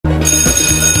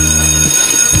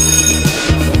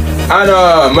And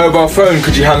a mobile phone,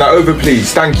 could you hand that over,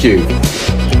 please? Thank you.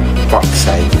 Fuck's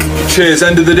sake. Cheers,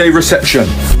 end of the day reception.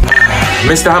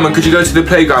 Mr. Hammond, could you go to the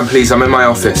playground, please? I'm in my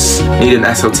office. Need an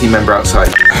SLT member outside.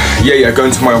 Yeah, go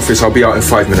into my office. I'll be out in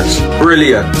 5 minutes.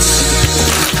 Brilliant.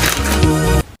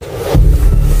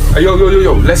 Yo,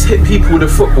 let's hit people with a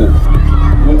football.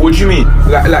 What do you mean?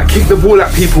 Like kick the ball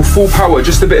at people full power,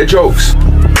 just a bit of jokes.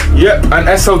 Yep, and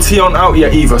SLT aren't out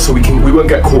yet either, so we won't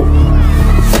get caught.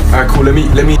 Alright, cool, let me.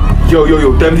 Yo,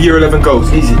 them year 11 goals,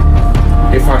 easy.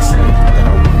 If I say.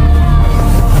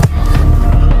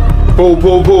 Ball.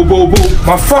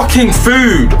 My fucking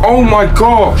food! Oh my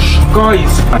gosh,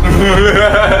 guys.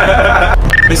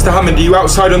 Mr. Hammond, are you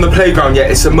outside on the playground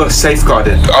yet? It's a must,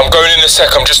 safeguarding. I'm going in a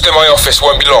sec, I'm just in my office,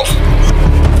 won't be long.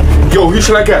 Yo, who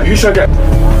shall I get? Yo,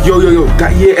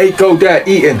 that year 8 girl there,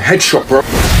 eating, headshot, bro.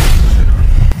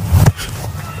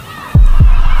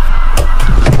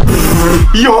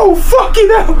 Yo, fucking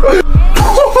hell.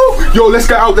 Yo, let's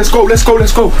get out, let's go.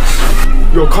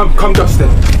 Yo, come Dustin.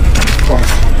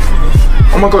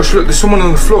 Oh my gosh, look, there's someone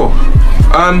on the floor.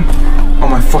 Oh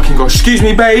my fucking gosh. Excuse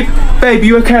me, babe. Babe,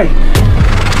 you okay?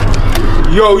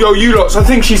 Yo, you lots, I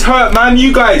think she's hurt, man.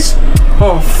 You guys.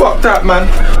 Oh, fuck that, man.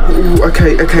 Ooh,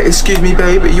 okay. Excuse me,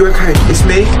 babe. Are you okay? It's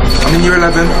me. I'm in year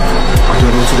 11. I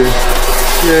don't know what to do.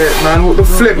 Yeah, man, what the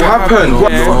flip happened?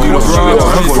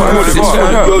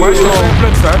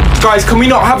 Guys, can we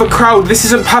not have a crowd? This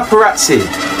isn't paparazzi.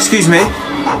 Excuse me.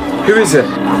 Who is it?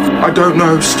 I don't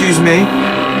know. Excuse me.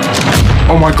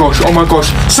 Oh my gosh.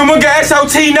 Someone get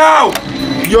SLT now!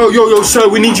 Yo, sir,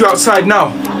 we need you outside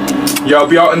now. Yeah, I'll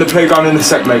be out in the playground in a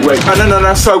sec, mate. Wait.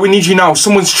 No, sir, we need you now.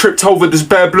 Someone's tripped over. There's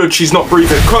bare blood. She's not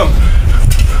breathing. Come.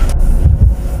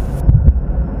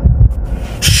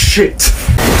 Shit.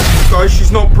 Guys,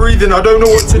 she's not breathing. I don't know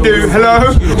what to do.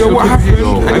 Hello? Yo, what happened?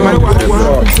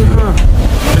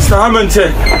 Mr. Hammond,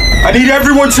 I need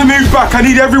everyone to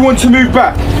move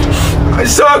back.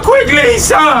 Sir, quickly,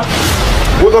 sir.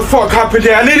 What the fuck happened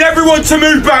here? I need everyone to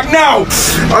move back now.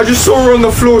 I just saw her on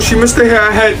the floor. She must have hit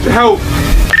her head. Help.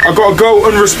 I got a girl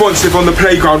unresponsive on the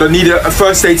playground. I need a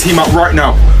first aid team out right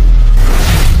now.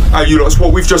 You lots,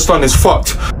 what we've just done is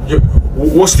fucked.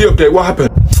 What's the update? What happened?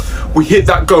 We hit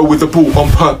that girl with the ball on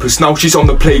purpose. Now she's on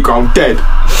the playground dead.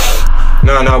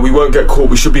 No, we won't get caught.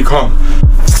 We should be calm.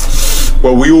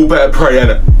 Well, we all better pray,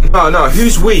 innit? No,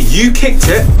 who's we? You kicked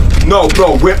it? No,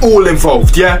 we're all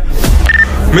involved, yeah?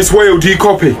 Miss Whale, do you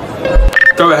copy?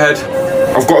 Go ahead.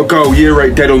 I've got a girl, year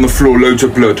 8, dead on the floor, loads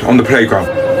of blood on the playground.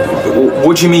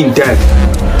 What do you mean dead?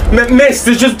 Miss,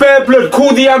 there's just bare blood.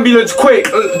 Call the ambulance, quick.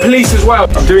 Police as well.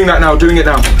 I'm doing that now, doing it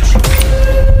now.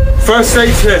 First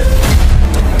aid here.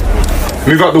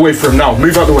 Move out the way for him now,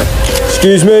 move out the way.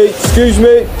 Excuse me.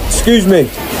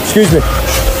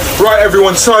 Right,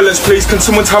 everyone, silence please. Can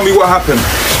someone tell me what happened?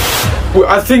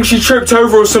 I think she tripped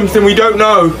over or something, we don't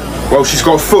know. Well, she's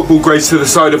got a football graze to the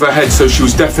side of her head, so she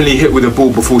was definitely hit with a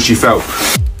ball before she fell.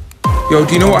 Yo,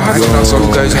 do you know what happened?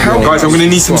 Guys, I'm gonna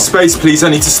need some space, please. I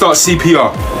need to start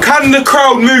CPR. Can the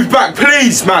crowd move back,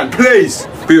 please, man, please?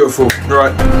 Beautiful,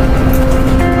 right.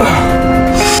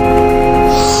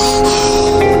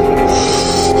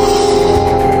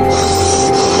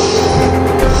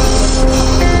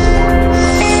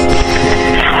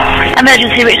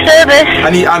 Emergency, which service? I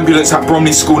need ambulance at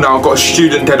Bromley School now. I've got a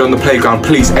student dead on the playground.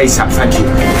 Please, ASAP, thank you.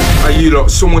 You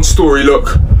lot, someone's story,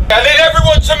 look. I need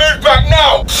everyone to move back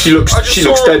now. She looks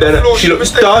dead, innit? She looks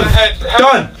done.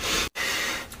 Done.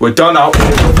 We're done out.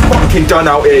 We're fucking done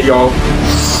out here, y'all.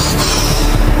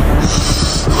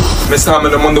 Mr.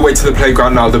 Hammond, I'm on the way to the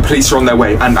playground now. The police are on their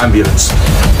way, and ambulance.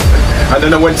 And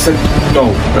then I went to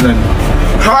no, and then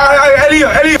hi,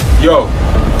 Elliot. Yo.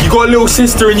 You got a little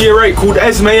sister in year 8 called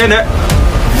Esme, innit?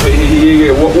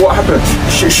 Yeah, what happened?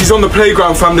 She's on the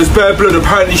playground, fam. There's bare blood.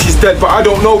 Apparently she's dead, but I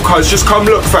don't know, cuz. Just come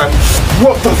look, fam.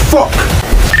 What the fuck?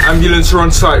 Ambulance are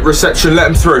on site. Reception, let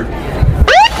them through.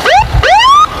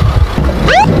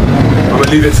 I'm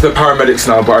gonna leave it to the paramedics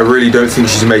now, but I really don't think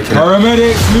she's making it.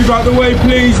 Paramedics, move out the way,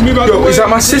 please. Move out the way. Is that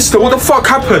my sister? What the fuck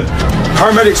happened?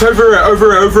 Paramedics, over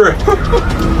here.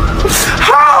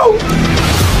 How?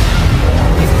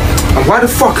 And why the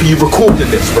fuck are you recording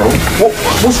this, bro?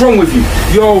 What's wrong with you?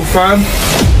 Yo, fam.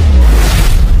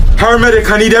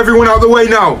 Paramedic, I need everyone out the way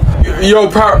now. Yo,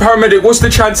 paramedic, what's the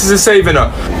chances of saving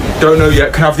her? Don't know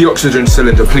yet. Can I have the oxygen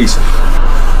cylinder, please?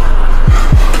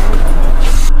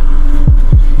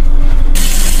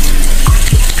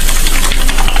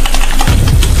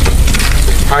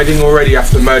 Hiding already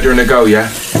after murdering a girl, yeah?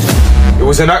 It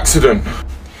was an accident.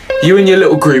 You and your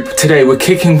little group today were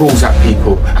kicking balls at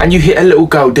people, and you hit a little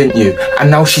girl, didn't you? And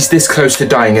now she's this close to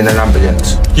dying in an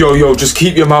ambulance. Yo, just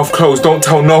keep your mouth closed, don't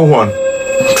tell no one.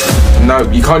 No,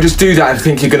 you can't just do that and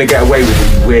think you're gonna get away with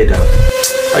it, you weirdo.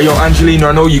 Hey, yo, Angelina,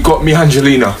 I know you got me,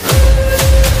 Angelina.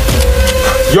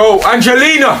 Yo,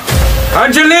 Angelina!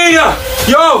 Angelina!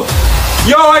 Yo,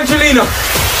 Angelina!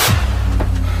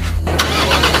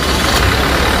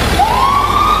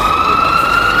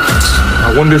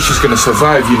 I wonder if she's gonna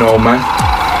survive, you know, man.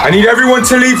 I need everyone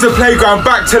to leave the playground,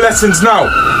 back to lessons now.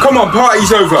 Come on,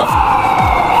 party's over.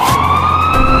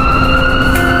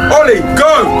 Ollie,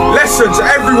 go! Lessons,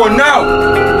 everyone now!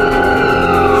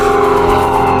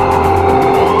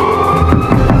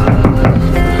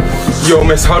 Yo,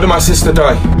 miss, how did my sister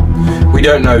die? We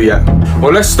don't know yet.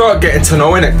 Well, let's start getting to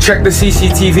know, innit? Check the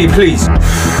CCTV, please.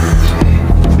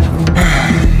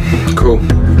 Cool.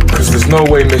 Because there's no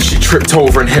way, miss, she tripped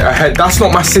over and hit her head. That's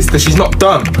not my sister, she's not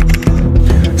done.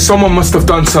 Someone must have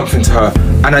done something to her,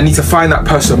 and I need to find that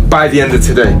person by the end of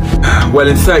today. Well,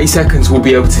 in 30 seconds, we'll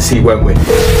be able to see, won't we?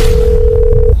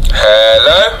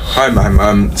 Hello? Hi,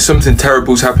 ma'am. Something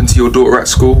terrible's happened to your daughter at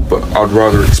school, but I'd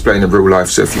rather explain in real life,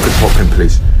 so if you could pop in,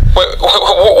 please. Wait,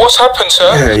 what's happened,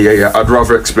 sir? Yeah. I'd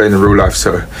rather explain in real life,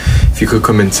 so if you could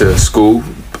come into school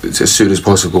as soon as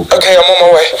possible. Okay, I'm on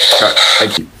my way.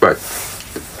 Thank you. Bye.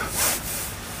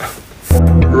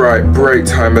 Right, break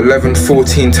time,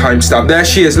 11:14 timestamp. There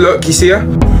she is, look, you see her?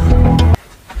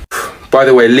 By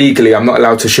the way, legally, I'm not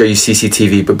allowed to show you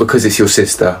CCTV, but because it's your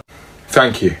sister.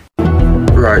 Thank you.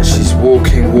 Right, she's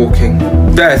walking.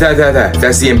 There.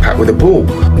 There's the impact with the ball.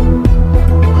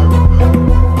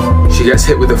 She gets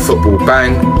hit with a football,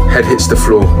 bang, head hits the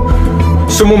floor.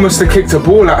 Someone must have kicked a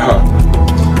ball at her.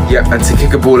 Yep, and to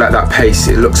kick a ball at that pace,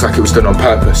 it looks like it was done on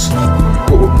purpose.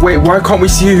 Wait, why can't we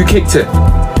see who kicked it?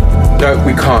 No,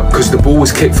 we can't, because the ball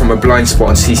was kicked from a blind spot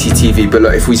on CCTV, but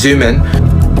look, if we zoom in,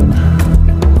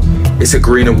 it's a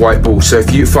green and white ball. So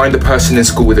if you find a person in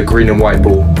school with a green and white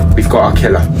ball, we've got our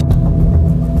killer.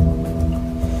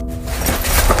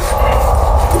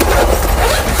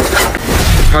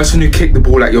 The person who kicked the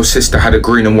ball at your sister had a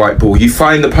green and white ball. You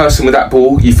find the person with that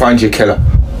ball, you find your killer.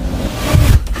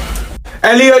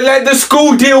 Elliot, let the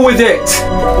school deal with it!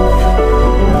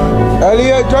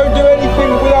 Elliot, don't do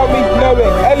anything without me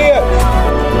knowing. Elliot!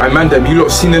 Hey, Mandem, you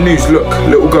lot seen the news? Look,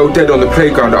 little girl dead on the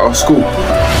playground at our school.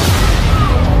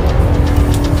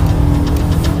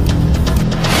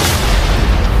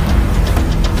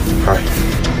 Hi.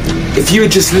 If you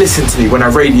had just listened to me when I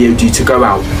radioed you to go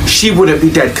out, she wouldn't be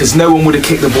dead because no one would have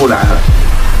kicked the ball at her.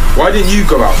 Why didn't you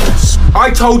go out, miss?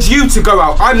 I told you to go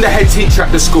out. I'm the head teacher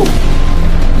at the school.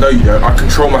 No, you don't. I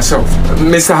control myself.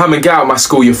 Mr. Hammond, get out of my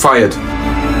school. You're fired.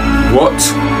 What?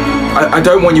 I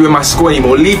don't want you in my school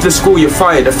anymore. Leave the school. You're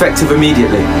fired. Effective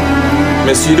immediately.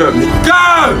 Miss, you don't...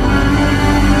 Go!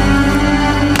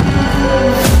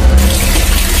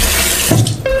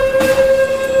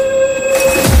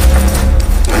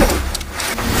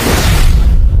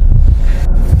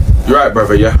 You right,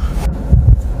 brother, yeah?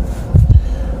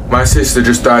 My sister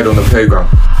just died on the playground.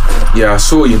 Yeah, I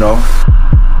saw, you know.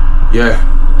 Yeah.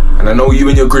 And I know you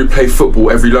and your group play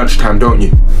football every lunchtime, don't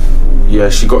you? Yeah,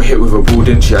 she got hit with a ball,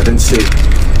 didn't she? I didn't see it.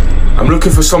 I'm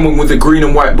looking for someone with a green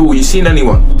and white ball. You seen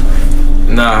anyone?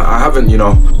 Nah, I haven't, you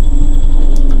know.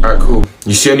 Alright, cool.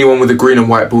 You see anyone with a green and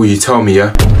white ball, you tell me,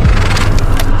 yeah?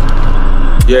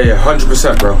 Yeah,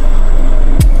 100%, bro.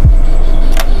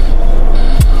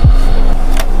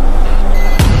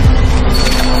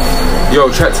 Yo,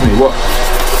 chat to me, what?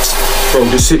 Bro,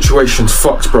 this situation's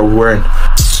fucked, bro, we're in.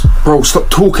 Bro, stop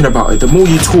talking about it. The more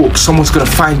you talk, someone's gonna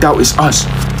find out it's us.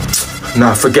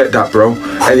 Nah, forget that, bro.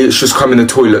 Elliot's just come in the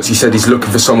toilets. He said he's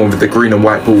looking for someone with the green and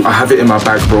white ball. I have it in my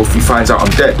bag, bro. If he finds out, I'm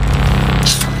dead.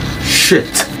 Shit.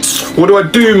 What do I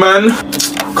do, man?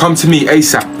 Come to me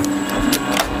ASAP.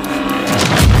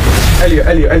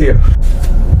 Elliot.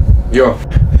 Yo,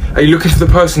 are you looking for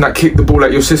the person that kicked the ball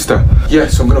at your sister?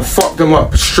 Yes, I'm gonna fuck them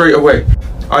up straight away.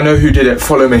 I know who did it.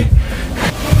 Follow me.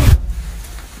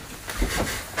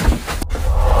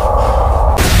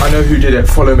 I know who did it.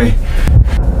 Follow me.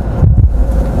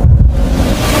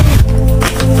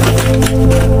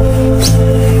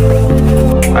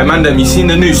 Hey, Mandem, you seen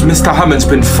the news? Mr. Hammond's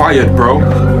been fired, bro.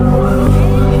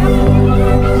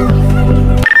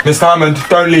 Mr. Hammond,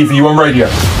 don't leave. Are you on radio?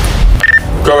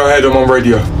 Go ahead, I'm on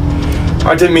radio.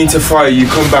 I didn't mean to fire you.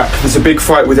 Come back. There's a big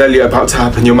fight with Elliot about to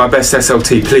happen. You're my best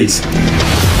SLT, please.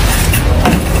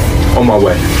 On my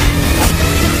way.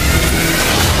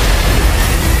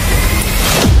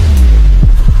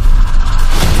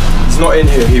 He's not in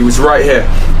here. He was right here.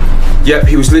 Yep,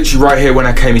 he was literally right here when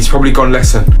I came. He's probably gone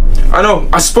lesson. I know.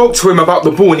 I spoke to him about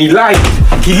the ball and he lied.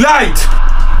 He lied!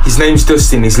 His name's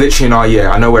Dustin. He's literally in our year.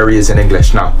 I know where he is in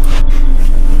English now.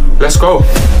 Let's go.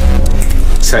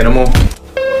 Say no more.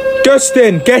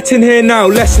 Dustin, get in here now.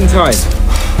 Lesson time.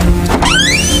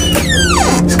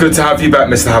 It's good to have you back,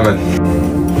 Mr. Hammond.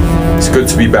 It's good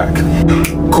to be back.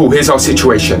 Cool, here's our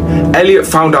situation. Elliot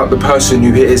found out the person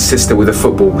who hit his sister with a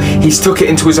football. He's took it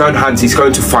into his own hands. He's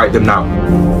going to fight them now.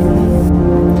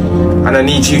 And I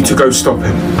need you to go stop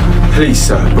him. Please,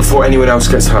 sir, before anyone else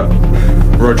gets hurt.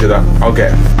 Roger that. I'll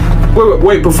get him.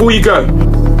 Wait, before you go.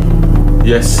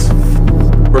 Yes.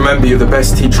 Remember, you're the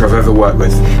best teacher I've ever worked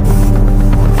with.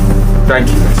 Thank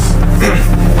you, miss.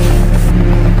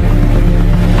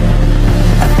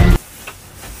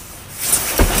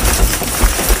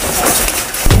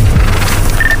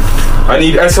 I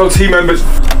need SLT members.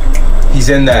 He's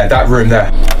in there, that room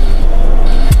there.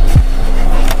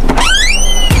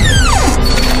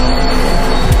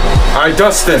 Alright,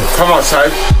 Dustin, come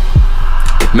outside.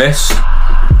 Miss?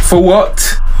 For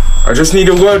what? I just need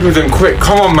a word with him, quick.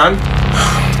 Come on, man.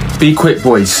 Be quick,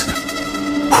 boys.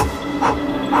 What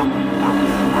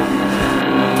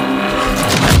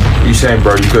are you saying,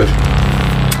 bro? You good?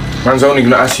 Man's only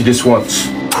gonna ask you this once.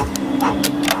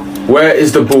 Where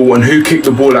is the ball and who kicked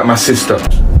the ball at my sister?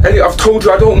 Elliot, I've told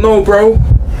you I don't know, bro.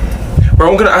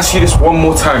 Bro, I'm gonna ask you this one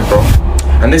more time, bro.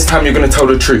 And this time you're gonna tell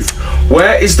the truth.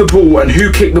 Where is the ball and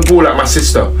who kicked the ball at my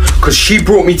sister? Because she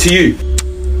brought me to you.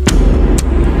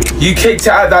 You kicked it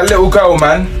at that little girl,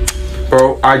 man.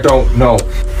 Bro, I don't know.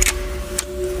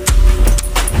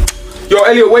 Yo,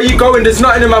 Elliot, where you going? There's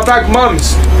nothing in my bag,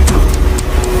 mums.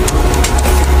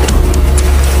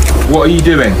 What are you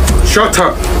doing? Shut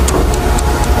up.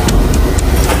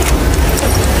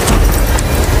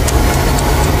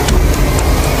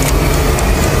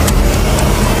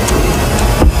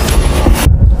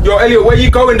 Yo, Elliot, where you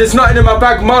going? There's nothing in my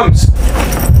bag, mums.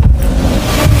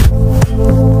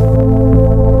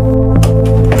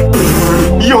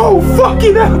 Yo,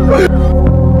 fucking hell.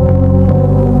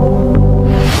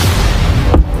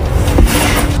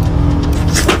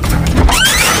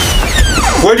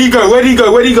 Where'd he go? Where'd he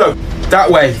go? Where'd he go? That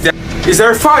way. Is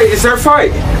there a fight? Is there a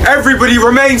fight? Everybody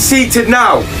remain seated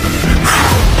now.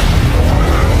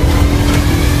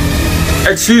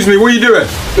 Excuse me, what are you doing?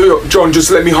 John,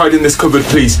 just let me hide in this cupboard,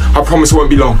 please. I promise it won't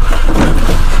be long.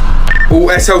 All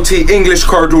SLT, English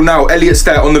corridor now. Elliot's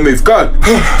there on the move. Go.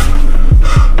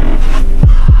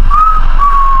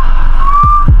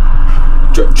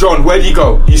 John, where'd he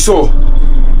go? You saw?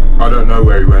 I don't know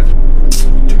where he went.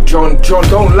 John,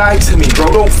 don't lie to me, bro.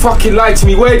 Don't fucking lie to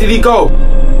me. Where did he go?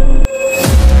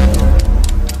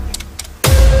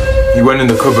 He went in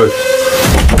the cupboard.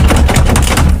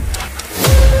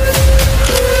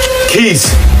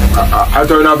 Keys. I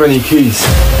don't have any keys.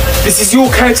 This is your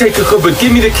caretaker cupboard.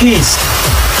 Give me the keys.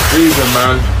 Leave him,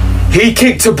 man. He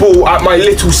kicked a ball at my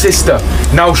little sister.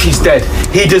 Now she's dead.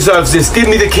 He deserves this. Give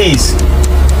me the keys.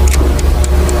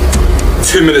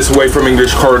 2 minutes away from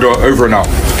English corridor. Over and out.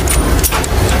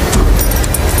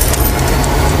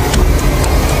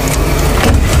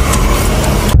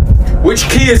 Which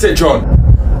key is it, John?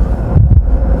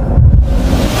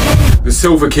 The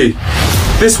silver key.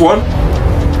 This one?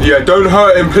 Yeah, don't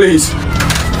hurt him, please.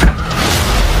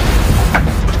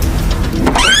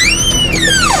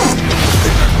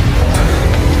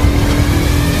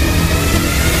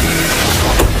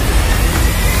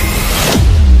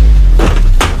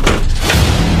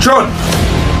 John!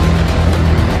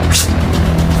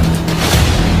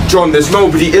 John, there's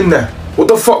nobody in there. What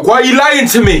the fuck? Why are you lying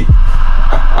to me?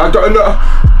 I don't know.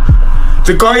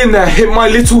 The guy in there hit my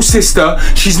little sister.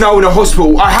 She's now in a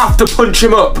hospital. I have to punch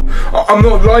him up. I'm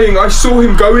not lying. I saw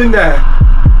him go in there.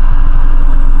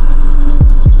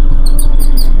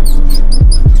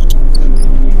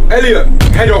 Elliot,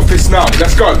 head office now.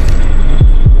 Let's go.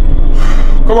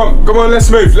 Come on,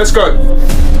 let's move. Let's go.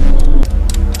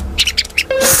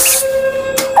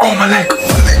 Oh, my leg.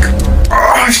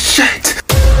 Oh, shit.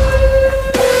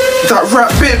 That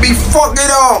rat bit me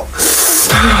fucking up.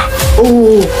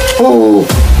 Oh.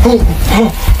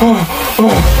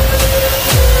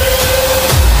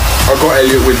 I got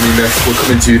Elliot with me, miss. We're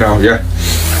coming to you now, yeah?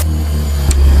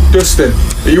 Dustin,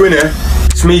 are you in here?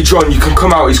 It's me, John. You can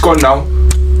come out. He's gone now.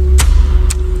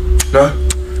 No?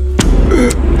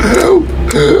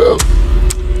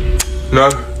 No?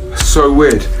 That's so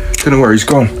weird. Don't know where he's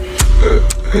gone.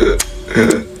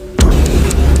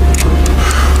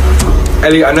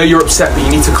 Elliot, I know you're upset, but you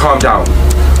need to calm down.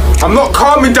 I'm not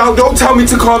calming down. Don't tell me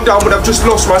to calm down when I've just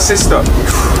lost my sister.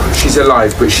 She's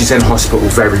alive, but she's in hospital,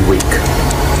 very weak.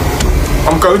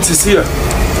 I'm going to see her.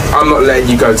 I'm not letting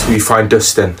you go till you find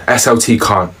Dustin. SLT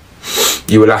can't.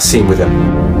 You were last seen with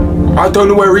him. I don't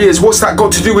know where he is. What's that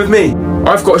got to do with me?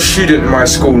 I've got a student in my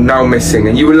school now missing,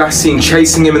 and you were last seen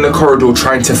chasing him in the corridor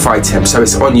trying to fight him, so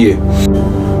it's on you.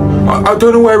 I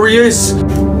don't know where he is.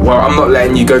 Well, I'm not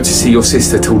letting you go to see your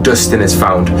sister till Dustin is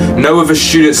found. No other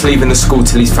students leaving the school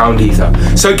till he's found either.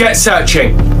 So get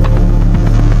searching.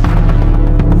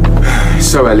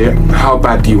 So, Elliot, how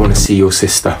bad do you want to see your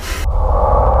sister?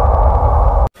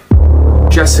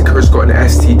 Jessica has got an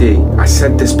STD. I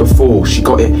said this before. She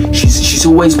got it. She's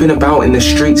always been about in the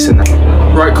streets and that.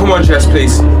 Right, come on, Jess,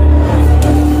 please.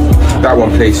 That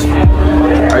one, please.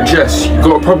 Jess, you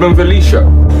got a problem with Alicia?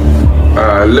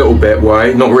 A little bit.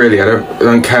 Why? Not really. I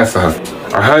don't care for her.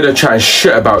 I heard her chatting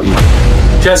shit about you.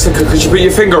 Jessica, could you put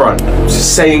your finger on?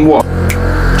 Saying what?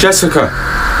 Jessica,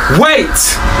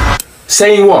 wait!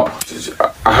 Saying what?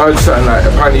 I heard something like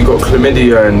apparently you got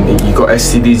chlamydia and you got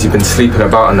STDs. You've been sleeping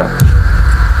about and that.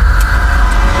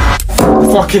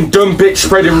 Fucking dumb bitch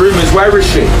spreading rumours. Where is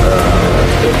she?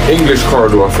 English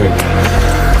corridor, I think.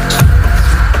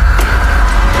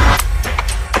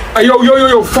 Hey,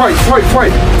 yo, fight.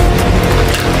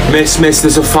 Miss,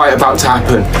 there's a fight about to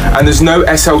happen. And there's no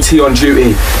SLT on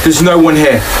duty. There's no one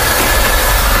here.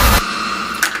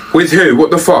 With who?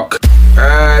 What the fuck?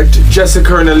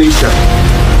 Jessica and Alicia.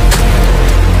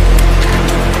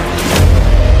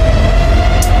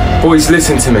 Boys,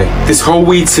 listen to me. This whole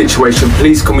weed situation,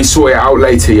 please can we sort it out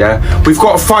later, yeah? We've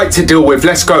got a fight to deal with.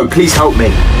 Let's go. Please help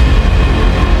me.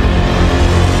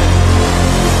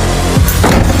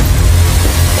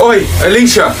 Oi,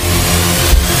 Alicia.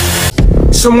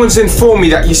 Someone's informed me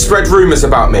that you spread rumours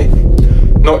about me.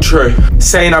 Not true.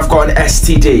 Saying I've got an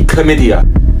STD, chlamydia.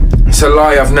 It's a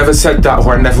lie. I've never said that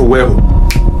or I never will.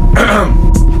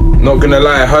 Not gonna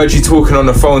lie, I heard you talking on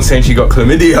the phone saying she got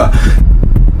chlamydia.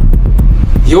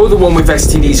 You're the one with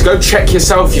STDs. Go check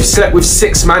yourself. You've slept with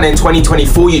 6 men in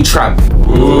 2024, you tramp.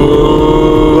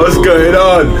 Ooh, what's going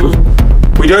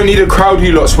on? We don't need a crowd,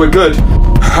 you lots. We're good.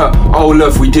 Oh,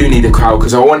 love, we do need a crowd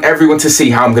because I want everyone to see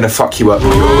how I'm going to fuck you up.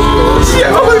 Oh,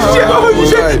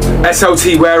 shit.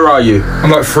 SLT, where are you? I'm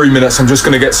like 3 minutes. I'm just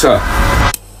going to get Sir.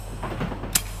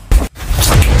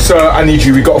 Sir, I need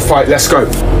you. We got to fight. Let's go.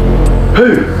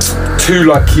 Who? 2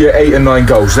 like year 8 and 9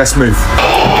 goals. Let's move.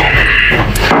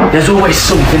 There's always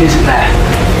something, isn't there?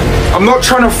 I'm not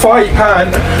trying to fight,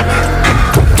 man.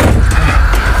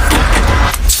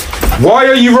 Why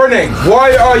are you running?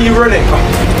 Why are you running?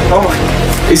 Oh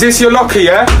my. Is this your locker,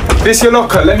 yeah? This your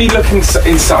locker? Let me look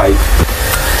inside.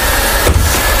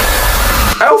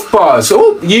 Elf bars.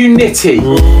 Oh, you nitty.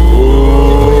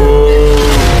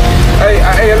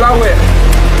 Hey, allow it.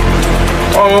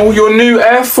 Oh, your new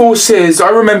Air Forces. I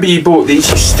remember you bought these,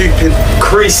 you stupid.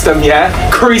 Crease them, yeah?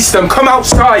 Crease them. Come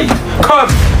outside. Come.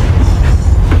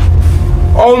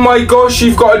 Oh my gosh,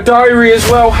 you've got a diary as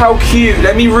well. How cute.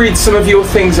 Let me read some of your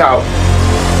things out.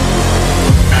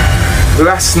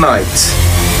 Last night,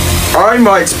 I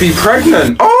might be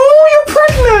pregnant. Oh, you're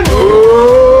pregnant. Ooh.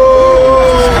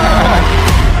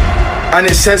 And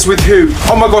it says with who?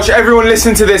 Oh my gosh, everyone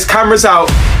listen to this. Cameras out.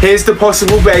 Here's the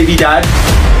possible baby dad.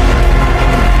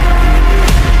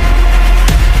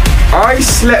 I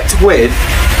slept with.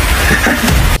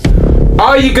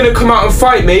 Are you gonna come out and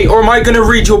fight me, or am I gonna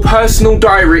read your personal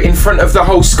diary in front of the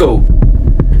whole school?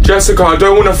 Jessica, I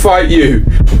don't wanna fight you.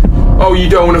 Oh, you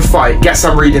don't wanna fight? Guess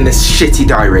I'm reading this shitty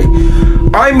diary.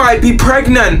 I might be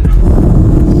pregnant.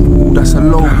 Ooh, that's a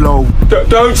low blow.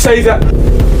 Don't say that.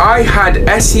 I had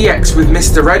SEX with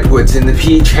Mr. Edwards in the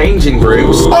PE changing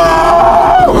rooms.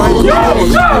 Oh!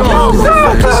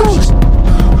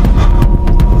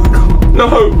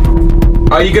 No!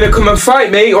 Are you gonna come and fight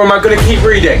me, or am I gonna keep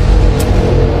reading?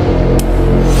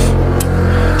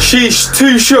 Sheesh,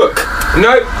 too shook.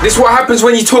 No, this is what happens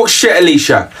when you talk shit,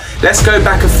 Alicia. Let's go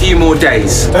back a few more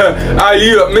days.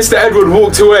 Mr. Edward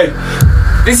walked away.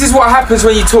 This is what happens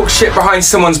when you talk shit behind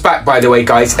someone's back, by the way,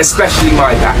 guys, especially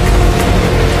my back.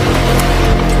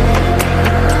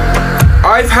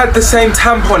 I've had the same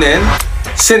tampon in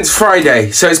since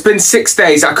Friday, so it's been 6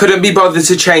 days. I couldn't be bothered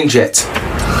to change it.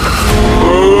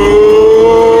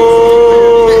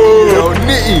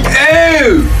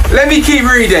 Ew! Let me keep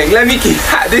reading. Let me keep.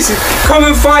 This is. Come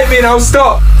and fight me, and I'll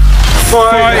stop.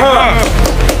 Fight her.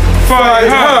 Fight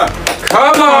her.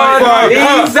 Come on,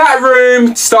 leave that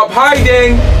room. Stop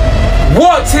hiding.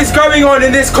 What is going on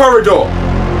in this corridor?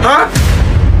 Huh?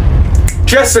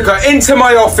 Jessica, into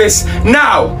my office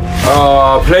now.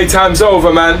 Oh, playtime's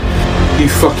over, man. You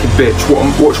fucking bitch.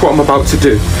 Watch what I'm about to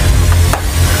do.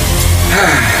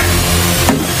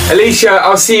 Alicia,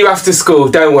 I'll see you after school.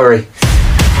 Don't worry.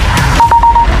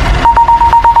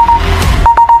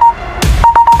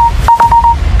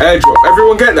 Airdrop.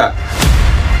 Everyone get that?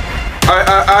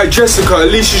 Jessica,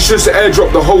 Alicia's just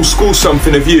airdropped the whole school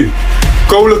something of you.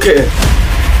 Go look at it.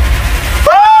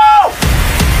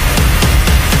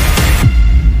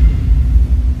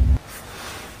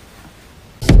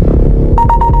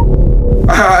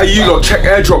 You lot, check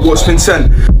airdrop what's been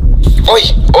sent. Oi,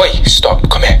 stop,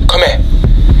 come here.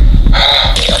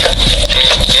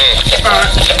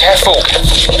 Careful.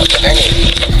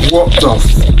 What the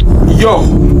yo,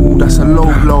 That's a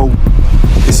low blow.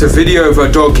 it's a video of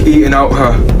a dog eating out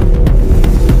her.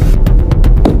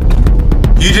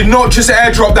 You did not just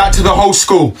airdrop that to the whole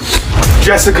school.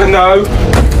 Jessica, no.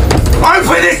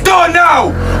 Open this door now!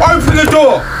 Open the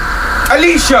door!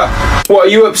 Alicia! What, are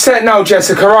you upset now,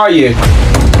 Jessica, are you?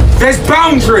 There's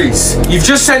boundaries! You've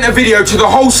just sent a video to the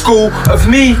whole school of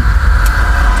me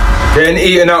getting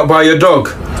eaten out by your dog.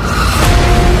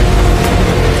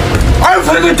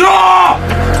 Open the door!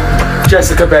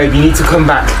 Jessica, babe, you need to come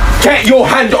back. Get your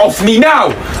hand off me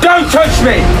now! Don't touch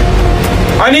me!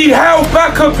 I need help!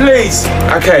 Backup, please!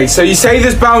 Okay, so you say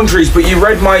there's boundaries, but you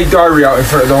read my diary out in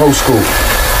front of the whole school.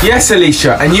 Yes,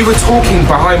 Alicia, and you were talking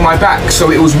behind my back, so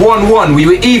it was 1-1, we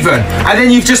were even. And then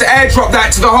you've just airdropped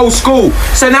that to the whole school.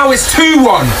 So now it's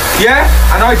 2-1, yeah?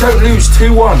 And I don't lose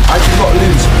 2-1, I do not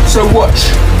lose. So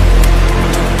watch.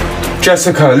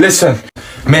 Jessica, listen.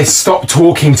 Miss, stop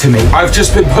talking to me. I've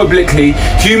just been publicly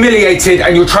humiliated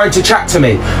and you're trying to chat to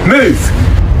me. Move!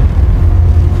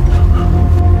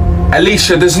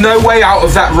 Alicia, there's no way out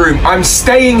of that room. I'm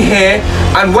staying here,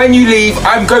 and when you leave,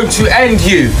 I'm going to end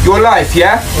your life,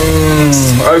 yeah?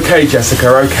 Okay, Jessica,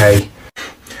 okay.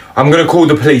 I'm gonna call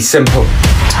the police, simple.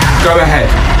 Go ahead.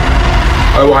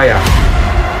 Oh, I am.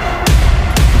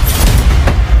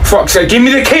 Fuck's sake, give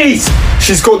me the keys!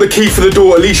 She's got the key for the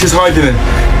door, Alicia's hiding it.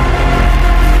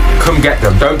 Come get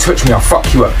them, don't touch me, I'll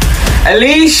fuck you up.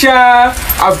 Alicia,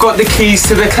 I've got the keys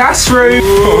to the classroom.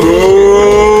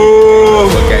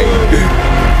 Okay.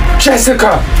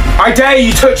 Jessica, I dare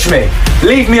you touch me.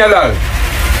 Leave me alone.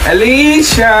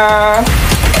 Alicia.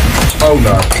 Oh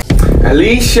no.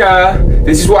 Alicia,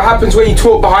 this is what happens when you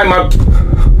talk behind my...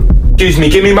 Excuse me,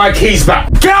 give me my keys back.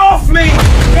 Get off me!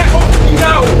 Get off me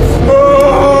now!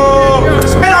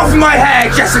 Get off my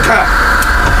hair, Jessica!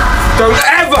 Don't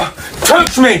ever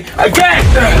touch me again!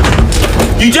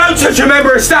 You don't touch a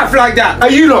member of staff like that! Are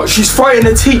you lot? She's fighting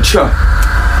a teacher.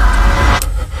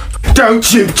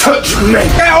 Don't you touch me!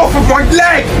 Get off of my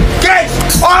leg! Get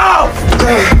off!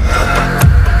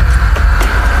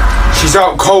 She's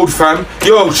out cold, fam.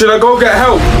 Yo, should I go get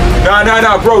help?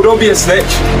 Nah, bro, don't be a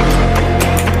snitch.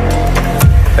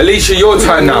 Alicia, your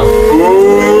turn now.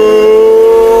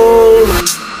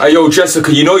 Hey, yo,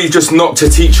 Jessica, you know you just knocked a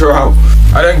teacher out.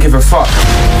 I don't give a fuck.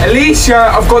 Alicia,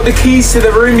 I've got the keys to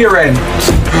the room you're in.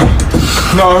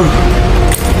 No.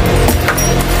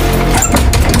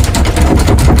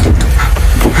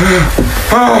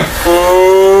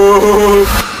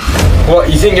 What,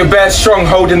 you think you're bare strong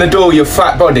holding the door, you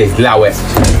fat body? Allow it.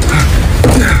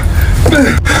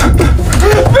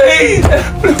 Please!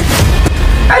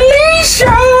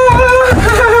 Alicia!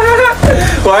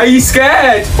 Why are you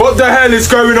scared? What the hell is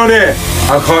going on here?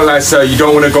 I can't lie, sir, you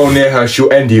don't want to go near her,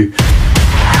 she'll end you.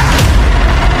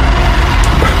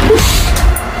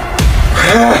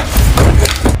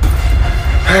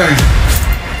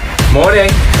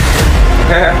 Morning.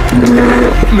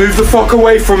 Move the fuck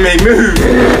away from me, move!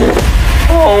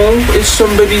 Oh, is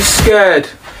somebody scared?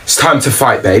 It's time to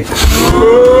fight, babe.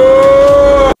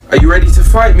 Are you ready to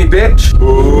fight me, bitch?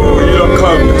 You don't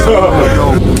come.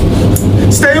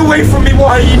 Stay away from me,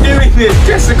 why are you doing this,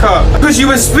 Jessica? Because you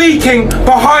were speaking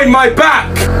behind my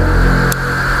back.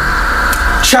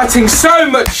 Chatting so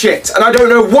much shit, and I don't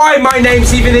know why my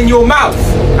name's even in your mouth.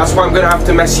 That's why I'm gonna have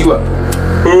to mess you up.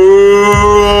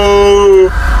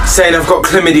 Saying I've got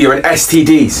chlamydia and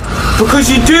STDs. Because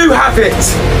you do have it.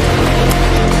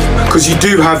 Because you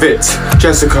do have it,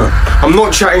 Jessica. I'm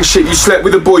not chatting shit. You slept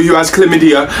with a boy who has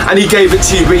chlamydia and he gave it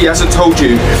to you, but he hasn't told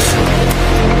you.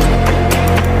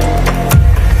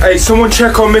 Hey, someone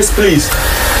check on Miss, please.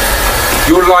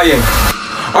 You're lying.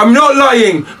 I'm not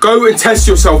lying. Go and test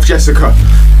yourself, Jessica.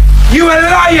 You are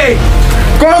lying.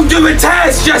 Go do a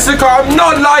test, Jessica. I'm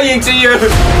not lying to you.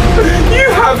 You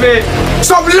have it.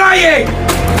 Stop lying.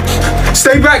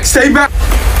 Stay back, stay back.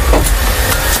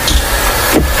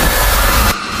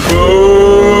 You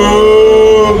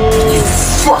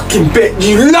fucking bitch.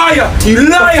 You liar. You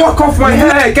liar. Fuck off my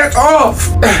hair. Get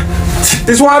off.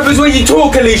 This is what happens when you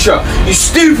talk, Alicia. You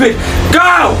stupid.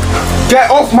 Go. Get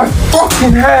off my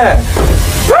fucking hair.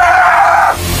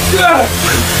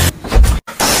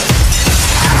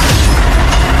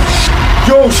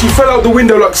 Yo, she fell out the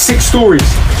window like 6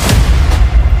 stories.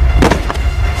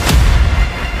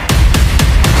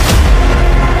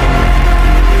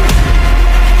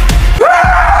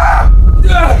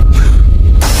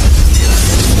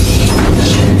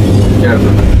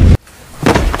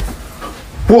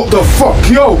 What the fuck?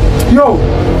 Yo!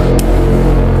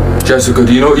 Jessica,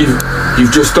 do you know what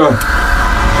you've just done?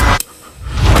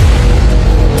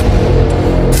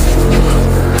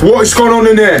 What is going on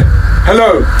in here?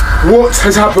 Hello? What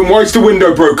has happened? Why is the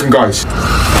window broken, guys?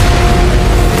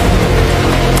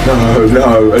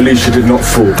 No, Alicia did not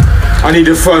fall. I need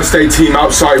a first aid team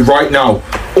outside right now.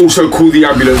 Also call the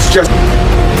ambulance.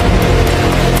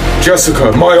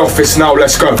 Jessica, my office now,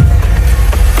 let's go.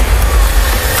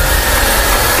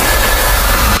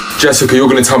 Jessica, you're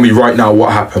gonna tell me right now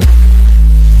what happened.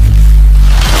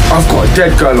 I've got a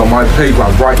dead girl on my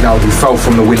playground right now who fell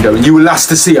from the window, and you were last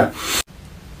to see her.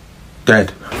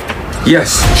 Dead.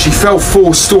 Yes, she fell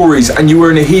 4 stories and you were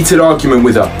in a heated argument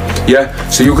with her. Yeah?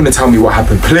 So you're gonna tell me what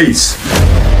happened, please.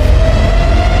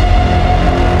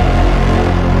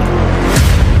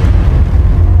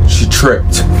 She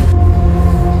tripped.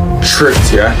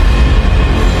 Yeah?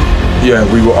 Yeah,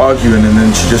 we were arguing and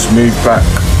then she just moved back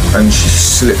and she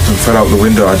slipped and fell out the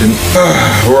window. I didn't...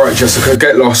 Alright, Jessica,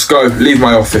 get lost, go. Leave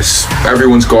my office.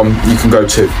 Everyone's gone. You can go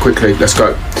too. Quickly, let's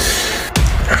go.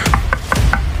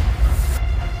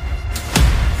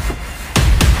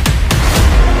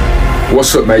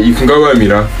 What's up, mate? You can go home, you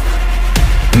know?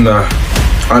 Nah.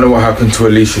 I know what happened to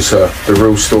Alicia, sir. The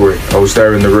real story. I was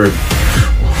there in the room.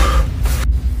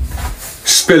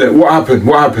 Spill it. What happened?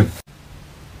 What happened?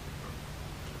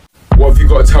 What have you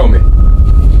got to tell me?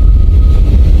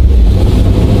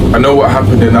 I know what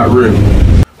happened in that room.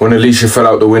 When Alicia fell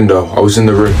out the window, I was in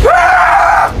the room.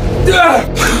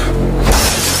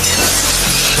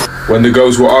 When the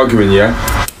girls were arguing, yeah?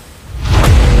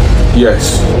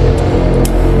 Yes.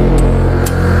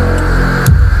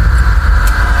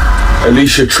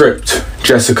 Alicia tripped.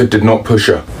 Jessica did not push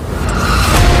her.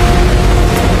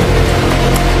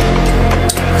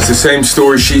 It's the same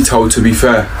story she told, to be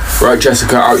fair. Right,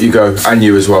 Jessica, out you go. And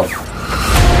you as well.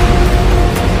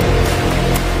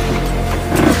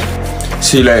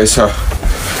 See you later, sir.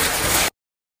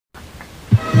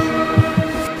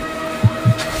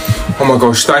 Oh my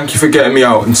gosh, thank you for getting me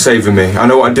out and saving me. I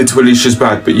know what I did to Alicia's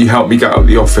bad, but you helped me get out of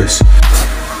the office.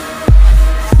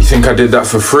 You think I did that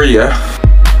for free, yeah?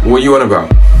 What are you on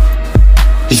about?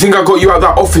 You think I got you out of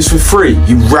that office for free,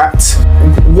 you rat?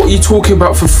 What are you talking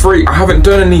about for free? I haven't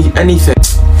done anything.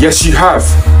 Yes, you have.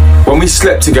 When we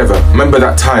slept together, remember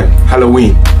that time,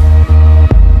 Halloween?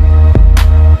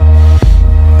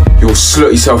 Your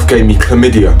slutty self gave me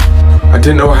chlamydia. I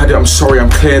didn't know I had it, I'm sorry,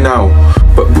 I'm clear now.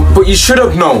 But you should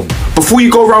have known. Before you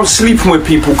go around sleeping with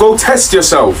people, go test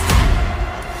yourself.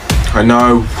 I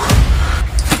know.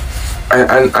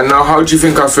 And now how do you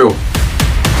think I feel?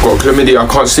 Got chlamydia, I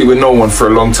can't sleep with no one for a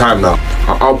long time now.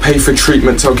 I'll pay for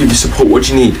treatment, I'll give you support, what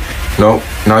do you need? No,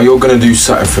 now you're gonna do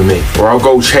something for me, or I'll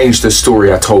go change the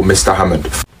story I told Mr. Hammond.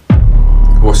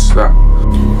 What's that?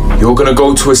 You're gonna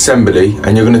go to assembly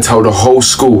and you're gonna tell the whole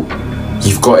school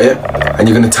you've got it, and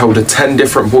you're gonna tell the 10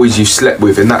 different boys you slept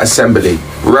with in that assembly,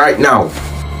 right now.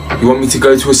 You want me to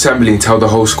go to assembly and tell the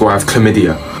whole school I have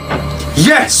chlamydia?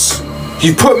 Yes!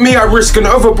 You put me at risk and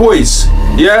other boys,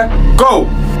 yeah? Go!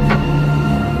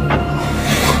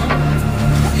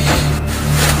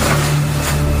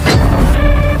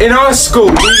 In our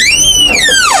school,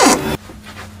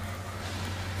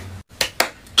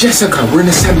 Jessica, we're in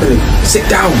assembly. Sit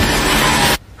down.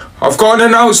 I've got an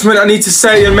announcement I need to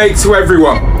say and make to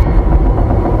everyone.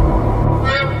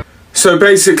 So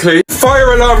basically,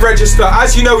 fire alarm register.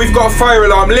 As you know, we've got a fire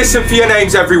alarm. Listen for your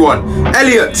names, everyone.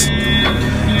 Elliot.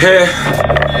 Here.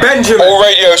 Benjamin. All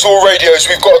radios.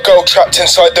 We've got a girl trapped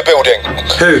inside the building.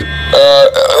 Who?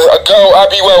 A girl,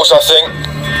 Abby Wells, I think.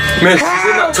 Miss, she's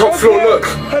in that top floor, look.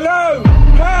 Hello!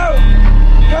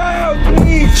 Help,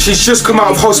 please! She's just come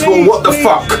out of hospital, Please, what the please,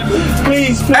 fuck?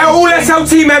 Please. All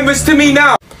SLT members to me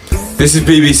now! This is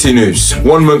BBC News.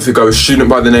 1 month ago, a student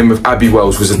by the name of Abby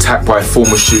Wells was attacked by a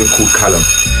former student called Callum.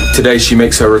 Today, she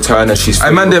makes her return as she's...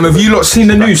 Hey, Mandem, have you lot seen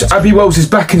the news? Abby Wells is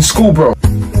back in school, bro.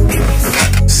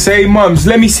 Say, mums,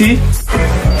 let me see.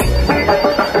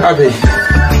 Abby.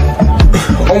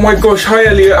 Oh my gosh, hi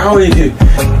Elliot, how are you?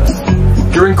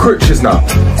 You're in crutches now?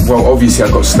 Well, obviously I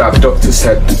got stabbed. Doctor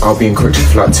said I'll be in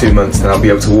crutches for like 2 months and I'll be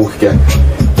able to walk again.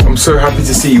 I'm so happy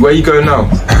to see you. Where are you going now?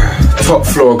 Top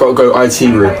floor, I've got to go IT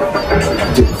room.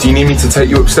 Do you need me to take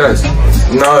you upstairs?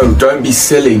 No, don't be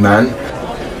silly, man.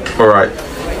 Alright.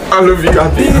 I love you,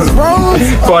 Abby.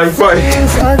 Bye, bye.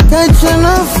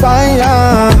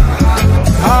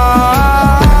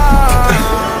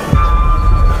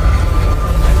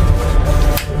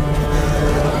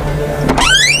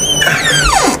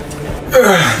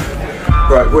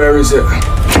 Right, where is it?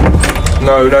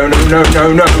 No,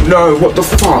 what the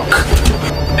fuck?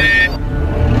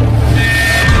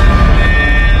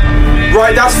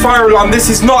 Right, that's fire alarm. This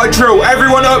is not a drill.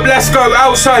 Everyone up, let's go.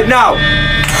 Outside now.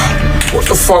 What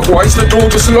the fuck? Why is the door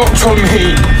just locked on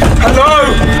me?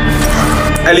 Hello?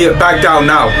 Elliot, bag down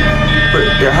now.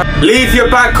 Leave your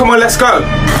bag. Come on, let's go.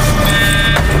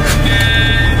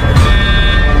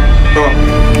 Oh.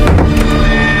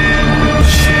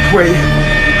 Shit, wait.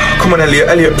 Come on, Elliot.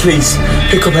 Elliot, please.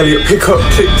 Pick up, Elliot. Pick up,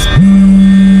 please.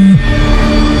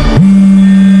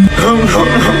 No.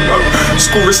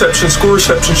 School reception,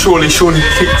 surely,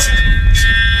 please.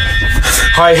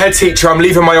 Hi, head teacher, I'm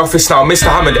leaving my office now. Mr.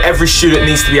 Hammond, every student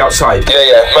needs to be outside.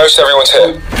 Yeah, most everyone's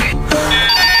here.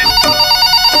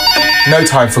 No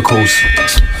time for calls.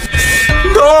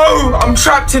 No! I'm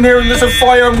trapped in here and there's a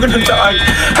fire, I'm gonna die.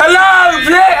 Hello!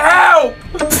 Help!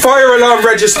 Fire alarm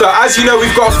register. As you know,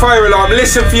 we've got a fire alarm.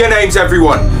 Listen for your names,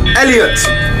 everyone. Elliot.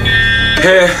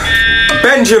 Here.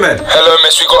 Benjamin. Hello,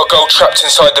 miss. We've got a girl trapped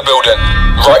inside the building.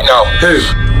 Right now. Who?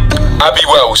 Abby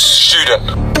Wells, student.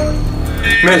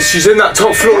 Miss, she's in that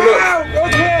top floor, look.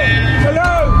 Okay.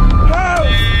 Hello. Help.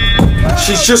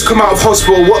 She's just come out of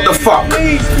hospital, what the fuck?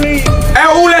 Please.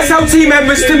 All SLT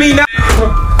members to me now.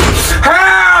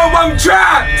 Help! I'm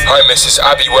trapped! Hi, miss. It's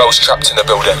Abby Wells trapped in the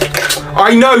building.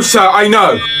 I know, sir, I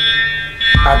know.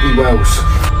 Abby Wells.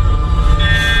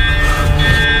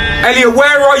 Elliot,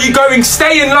 where are you going?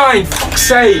 Stay in line, fuck's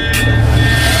sake.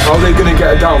 How are they gonna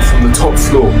get her down from the top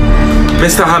floor?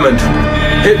 Mr. Hammond,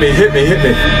 hit me.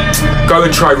 Go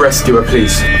and try rescue her,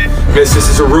 please. Miss, this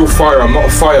is a real fire, I'm not a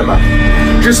fireman.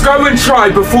 Just go and try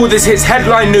before this hits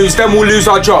headline news, then we'll lose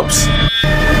our jobs.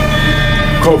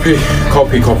 Copy.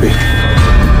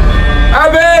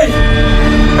 Abby!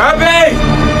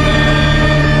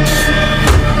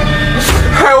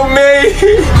 Help me!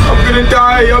 I'm gonna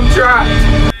die, I'm trapped.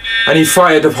 I need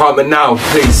fire department now,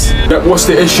 please. What's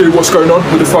the issue? What's going on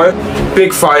with the fire?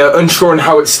 Big fire, unsure on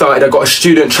how it started. I got a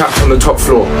student trapped on the top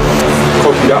floor.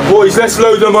 Copy that. Boys, let's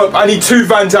load them up. I need 2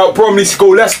 vans out, Bromley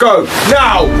School. Let's go.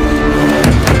 Now!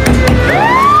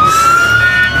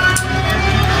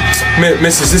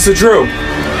 Miss, is this a drill?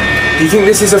 Do you think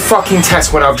this is a fucking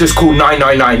test when I've just called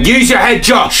 999? Use your head,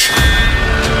 Josh!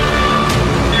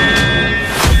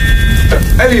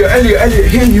 Elliot,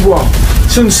 here you are.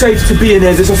 It's unsafe to be in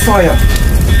here, there's a fire.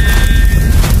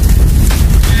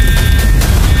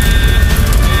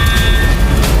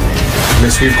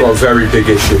 Miss, we've got a very big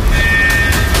issue.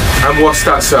 And what's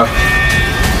that, sir?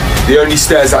 The only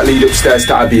stairs that lead upstairs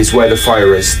to Abby is where the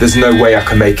fire is. There's no way I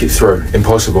can make it through.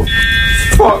 Impossible.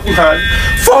 Fuck, man.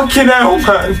 Fucking hell,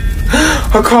 man.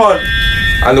 I can't.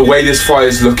 And the way this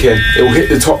fire's looking, it will hit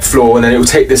the top floor and then it will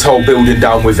take this whole building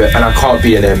down with it. And I can't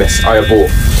be in here, miss. I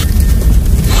abort.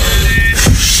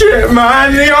 Shit,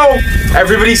 man. Yo.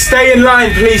 Everybody stay in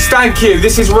line, please. Thank you.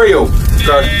 This is real.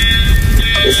 God.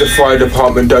 If the fire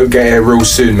department don't get here real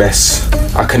soon, miss,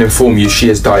 I can inform you she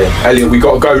is dying. Elliot, we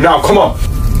gotta go now. Come on.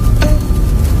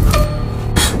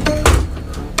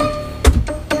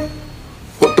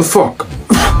 What the fuck?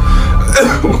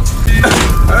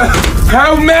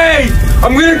 Help me!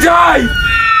 I'm gonna die!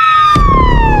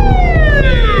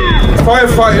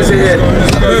 Firefighters are here.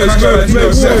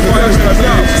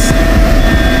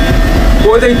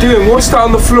 What are they doing? What's that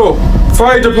on the floor?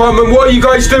 Fire department, what are you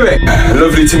guys doing?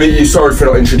 Lovely to meet you. Sorry for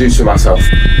not introducing myself.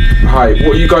 Hi,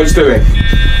 what are you guys doing?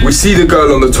 We see the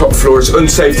girl on the top floor. It's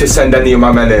unsafe to send any of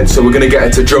my men in, so we're gonna get her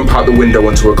to jump out the window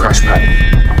onto a crash pad.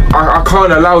 I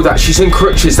can't allow that. She's in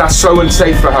crutches. That's so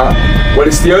unsafe for her. Well,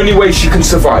 it's the only way she can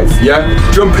survive, yeah?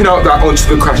 Jumping out that onto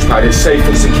the crash pad is safe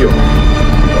and secure.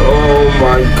 Oh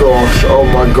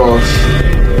my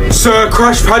gosh. Sir,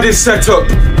 crash pad is set up.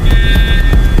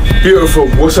 Beautiful.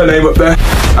 What's her name up there?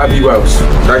 Abby Wells.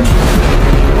 Thank you.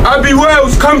 Abby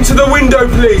Wells, come to the window,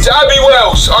 please. Abby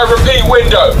Wells, I repeat,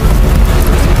 window.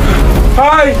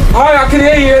 Hi, I can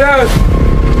hear you now.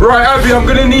 Right, Abby, I'm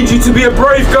gonna need you to be a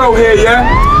brave girl here,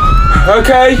 yeah?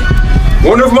 Okay?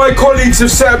 One of my colleagues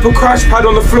have set up a crash pad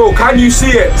on the floor. Can you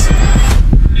see it?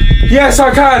 Yes,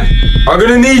 I can. I'm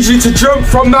gonna need you to jump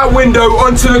from that window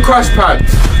onto the crash pad.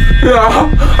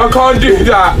 I can't do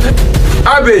that.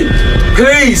 Abby,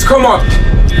 please, come on.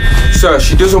 Sir,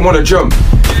 she doesn't want to jump.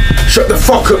 Shut the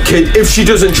fuck up, kid. If she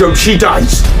doesn't jump, she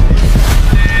dies.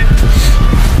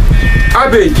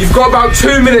 Abby, you've got about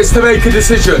 2 minutes to make a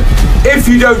decision. If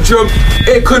you don't jump,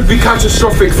 it could be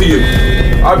catastrophic for you.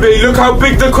 Abby, look how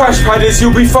big the crash pad is.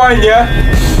 You'll be fine, yeah?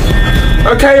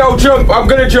 Okay, I'll jump. I'm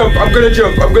gonna jump. I'm gonna do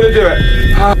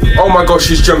it. Oh my gosh,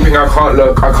 she's jumping. I can't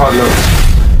look.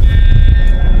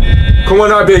 Come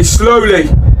on, Abby, slowly.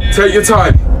 Take your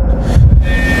time.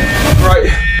 Right.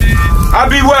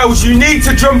 Abby Wells, you need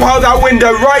to jump out that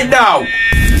window right now.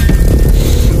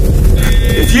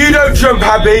 If you don't jump,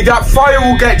 Abby, that fire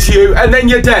will get to you and then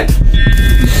you're dead.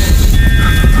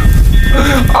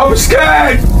 I'm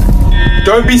scared.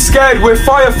 Don't be scared, we're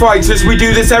firefighters. We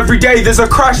do this every day. There's a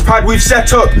crash pad we've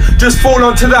set up. Just fall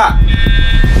onto that.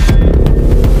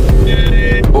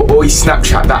 Oi,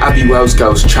 Snapchat, that Abbey Wells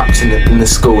girl's trapped in the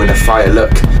school in a fire,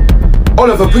 look.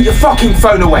 Oliver, put your fucking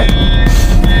phone away.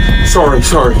 Sorry.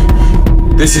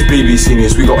 This is BBC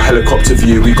News. We got helicopter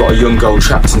view. We got a young girl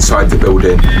trapped inside the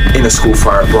building in a school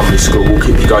fire at Bromley School. We'll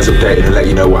keep you guys updated and let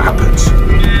you know what happens.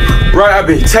 Right,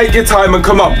 Abby, take your time and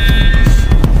come on.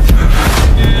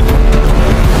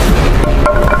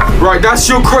 Right, that's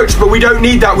your crutch, but we don't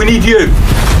need that. We need you.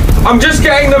 I'm just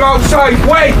getting them outside.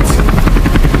 Wait!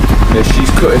 Yeah, she's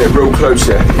cutting it real close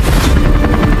there.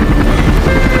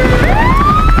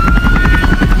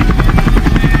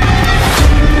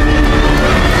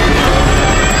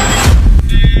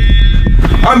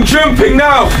 I'm jumping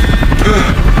now!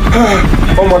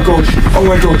 Oh my gosh.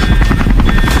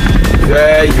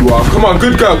 There you are. Come on,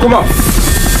 good girl, come on.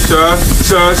 Sir.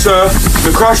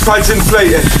 The crash pad's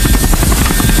inflating.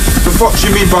 The fuck do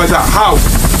you mean by that? How?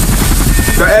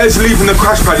 The air's leaving the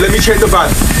crash pad. Let me check the van.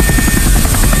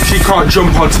 She can't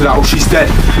jump onto that or she's dead.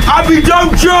 Abby,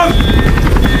 don't jump!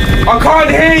 I can't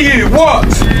hear you.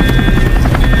 What?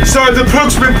 Sir, the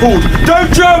plug's been pulled.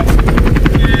 Don't jump!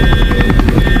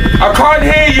 I can't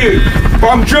hear you, but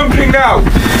I'm jumping now.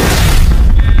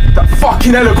 That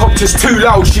fucking helicopter's too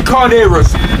loud. She can't hear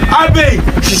us. Abby,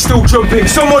 she's still jumping.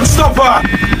 Someone stop her.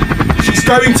 She's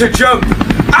going to jump.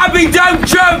 Abby, don't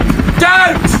jump!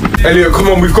 Don't! Elliot, come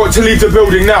on, we've got to leave the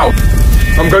building now.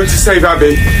 I'm going to save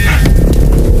Abby.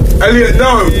 Elliot,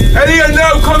 no! Elliot,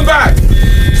 no, come back!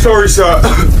 Sorry, sir.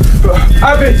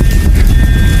 Abby!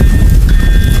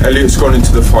 Elliot's gone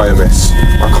into the fire, miss.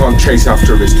 I can't chase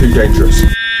after him, it's too dangerous.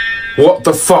 What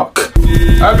the fuck?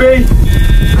 Abby!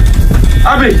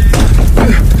 Abby!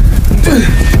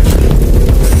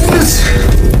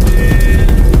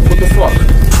 What the fuck?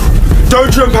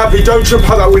 Don't jump, Abby, don't jump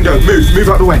out that window. Move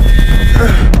out the way.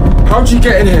 How'd you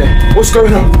get in here? What's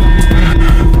going on?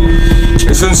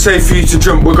 It's unsafe for you to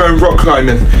jump. We're going rock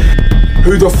climbing.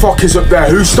 Who the fuck is up there?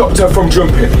 Who stopped her from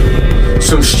jumping?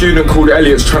 Some student called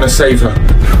Elliot's trying to save her.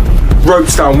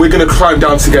 Ropes down. We're going to climb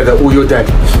down together or you're dead.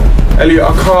 Elliot,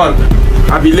 I can't.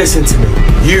 Abby, listen to me.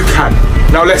 You can.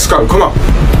 Now let's go. Come on.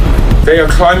 They are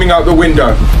climbing out the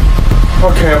window.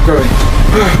 Okay, I'm going.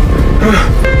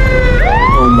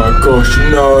 Oh my gosh,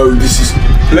 no. This is...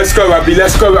 Let's go, Abby.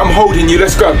 Let's go. I'm holding you.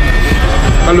 Let's go.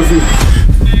 I love you.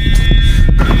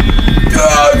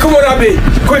 Come on, Abby.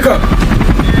 Quicker.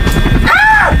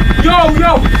 Ah! Yo.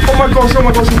 Oh my gosh, I'm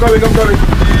going.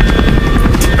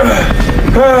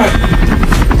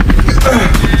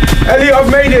 Elliot, I've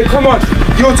made it. Come on.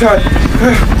 Your turn.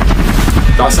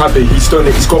 That's Abby. He's done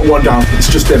it. He's got one down. It's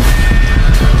just him.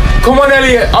 Come on,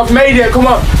 Elliot. I've made it. Come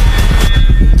on.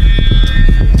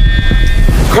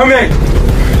 Come in.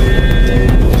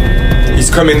 He's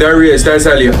coming. There he is. There's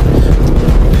Elliot.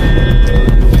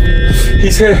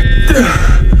 He's here. I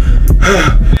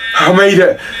made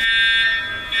it.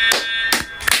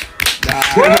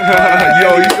 Yo,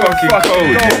 you fucking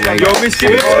cold. Yo, Miss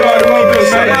Jimmy,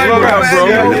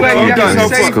 well done.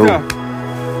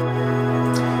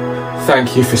 Thank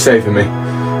you for saving me.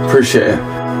 Appreciate it.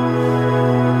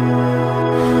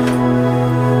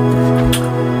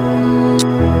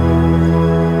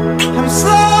 I'm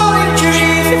slowly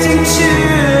drifting to.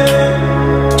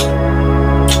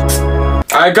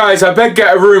 Alright, guys, I bet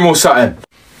get a room or something.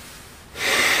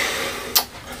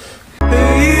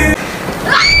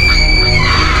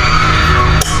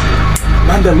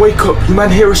 Man, then wake up. You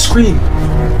man hear a scream.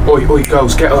 Oi,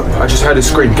 girls, get up. I just heard a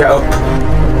scream. Get up.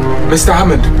 Mr.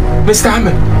 Hammond.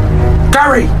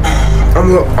 Gary!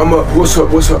 I'm up. What's up?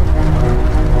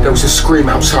 There was a scream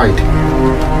outside.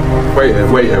 Wait.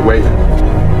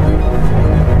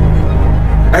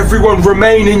 Everyone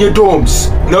remain in your dorms.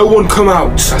 No one come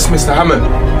out. That's Mr. Hammond.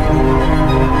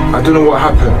 I don't know what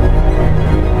happened.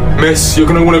 Miss, you're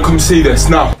gonna want to come see this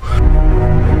now.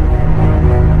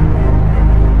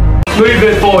 Move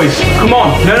it, boys. Come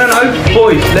on. No.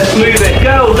 Boys, let's move it.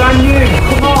 Girls, and you.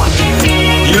 Come on.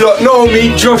 You lot know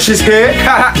me. Josh is here.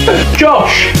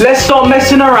 Josh, let's stop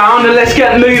messing around and let's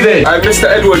get moving. Mr.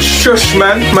 Edwards, shush,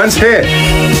 man. Man's here.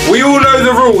 We all know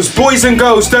the rules. Boys and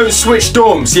girls don't switch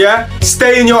dorms, yeah?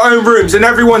 Stay in your own rooms and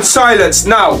everyone silence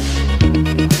now.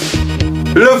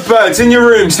 Lovebirds in your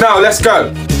rooms now. Let's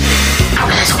go.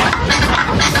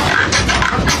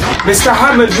 Mr.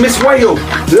 Hammond, Miss Whale,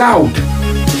 loud.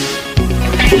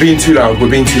 We're being too loud.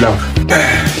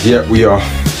 Yeah, we are.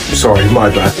 Sorry, my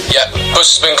bad. Yeah,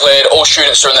 Bus has been cleared, all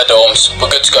students are in their dorms. We're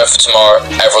good to go for tomorrow.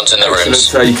 Everyone's in their rooms.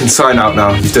 So you can sign out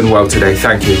now. You've done well today.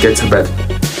 Thank you. Get to bed.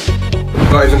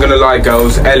 Not even gonna lie,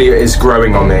 girls. Elliot is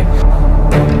growing on me.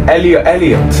 Elliot.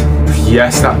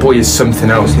 Yes, that boy is something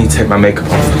else. Need to take my makeup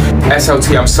off.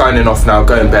 SLT, I'm signing off now.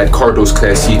 Go in bed. Corridor's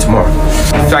clear. See you tomorrow.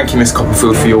 Thank you, Miss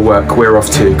Copperfield, for your work. We're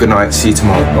off too. Good night. See you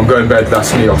tomorrow. I'm going to bed.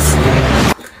 That's me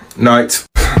off. Night.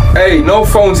 Hey, no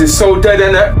phones is so dead,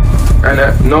 innit?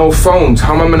 No phones.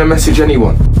 How am I gonna message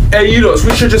anyone? Hey, you lot,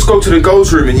 we should just go to the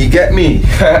girls' room and you get me.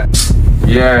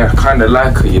 Yeah, kinda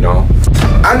like her, you know.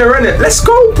 Anna, innit? Let's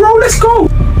go, bro. Let's go.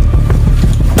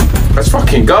 Let's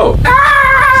fucking go.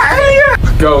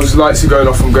 Elliot! Girls, lights are going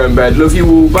off. I'm going to bed. Love you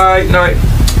all. Bye. Night.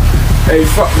 Hey,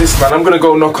 fuck this, man. I'm gonna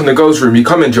go knock on the girls' room. You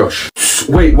coming, Josh?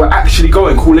 Wait, we're actually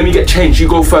going. Cool, let me get changed. You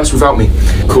go first without me.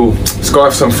 Cool. Let's go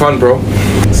have some fun, bro.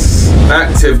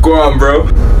 Active. Go on, bro.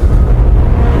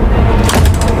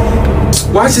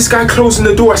 Why is this guy closing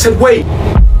the door? I said, wait.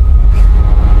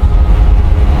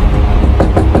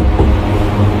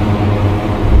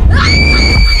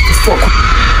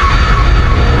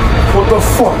 What the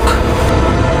fuck?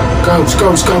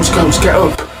 Girls, get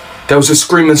up. There was a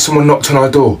scream and someone knocked on our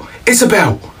door.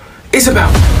 Isabel!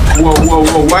 Whoa,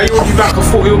 why are you already back? I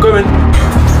thought you were going.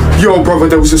 Yo, brother,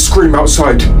 there was a scream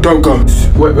outside. Don't go.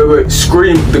 Wait,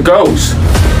 scream, the girls?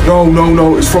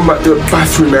 No, it's from like the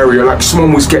bathroom area, like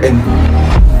someone was getting...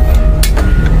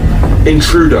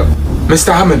 Intruder.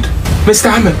 Mr. Hammond!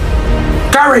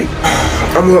 Gary!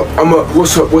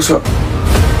 What's up?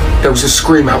 There was a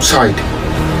scream outside.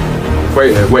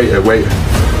 Wait.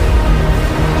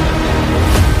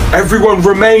 Everyone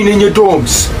remain in your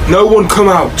dorms. No one come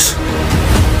out.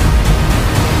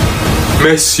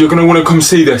 Miss, you're gonna wanna come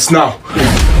see this now.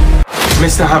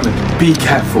 Mr. Hammond, be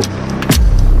careful.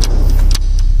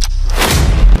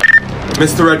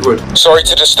 Mr. Edward. Sorry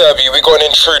to disturb you. We got an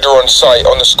intruder on site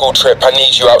on the school trip. I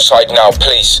need you outside now,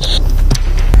 please.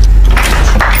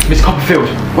 Miss Copperfield,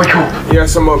 wake up.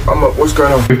 Yes, I'm up. What's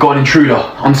going on? We've got an intruder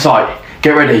on site.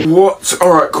 Get ready. What?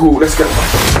 Alright, cool. Let's get...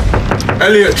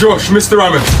 Elliot, Josh, Mr.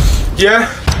 Hammond. Yeah?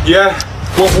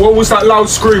 What was that loud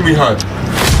scream we heard?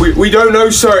 We don't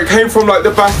know, sir. It came from like the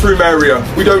bathroom area.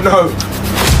 We don't know.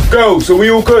 Girls, are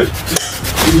we all good?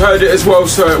 We heard it as well,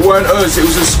 sir. It weren't us. It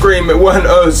was a scream. It weren't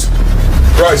us.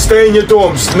 Right, stay in your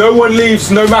dorms. No one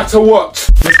leaves, no matter what.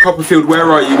 Miss Copperfield,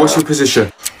 where are you? What's your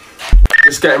position?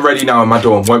 Just getting ready now in my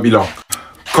dorm. Won't be long.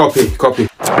 Copy.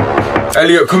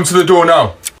 Elliot, come to the door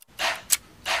now.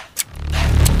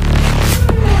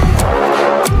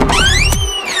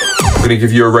 I'm gonna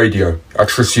give you a radio. I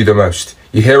trust you the most.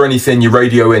 You hear anything, you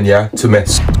radio in, yeah? To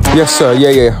Miss. Yes, sir.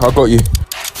 Yeah. I got you.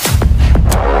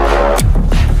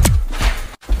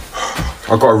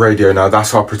 I got a radio now.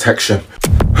 That's our protection.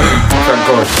 Thank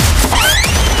God.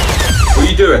 What are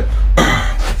you doing?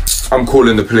 I'm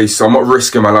calling the police. I'm not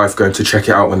risking my life going to check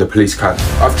it out when the police can.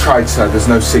 I've tried, sir. There's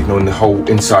no signal in the whole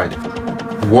inside.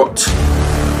 What?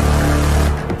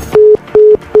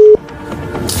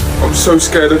 I'm so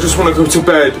scared. I just want to go to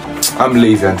bed. I'm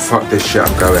leaving. Fuck this shit.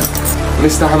 I'm going.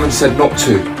 Mr. Hammond said not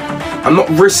to. I'm not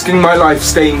risking my life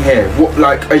staying here. What,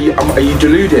 like, are you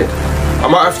deluded? I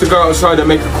might have to go outside and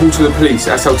make a call to the police.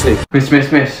 SLT. Miss.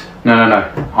 No.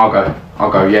 I'll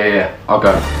go. Yeah. I'll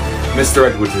go. Mr.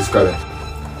 Edwards is going.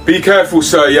 Be careful,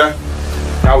 sir, yeah?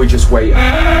 Now we just wait.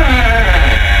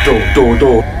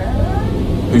 Door.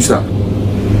 Who's that?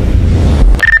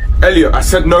 Elliot, I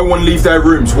said no one leave their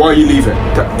rooms. Why are you leaving?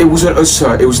 It wasn't us,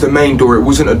 sir. It was the main door. It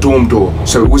wasn't a dorm door.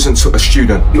 So it wasn't a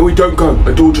student. No, don't go.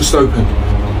 A door just opened.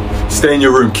 Stay in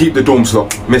your room. Keep the dorms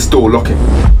locked. Miss door, lock it.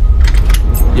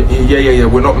 Yeah.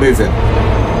 We're not moving.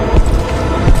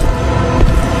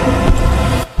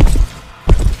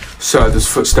 Sir, there's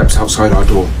footsteps outside our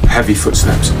door. Heavy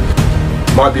footsteps.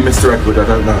 Might be Mr. Edward, I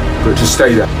don't know. But just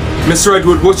stay there. Mr.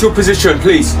 Edward, what's your position,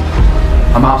 please?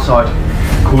 I'm outside.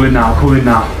 Call in now.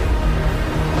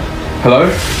 Hello?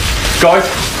 Guys,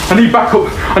 I need backup.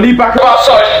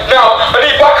 Outside, now. I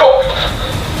need backup.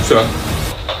 Sir.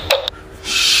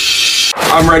 Shh.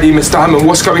 I'm ready, Mr. Hammond.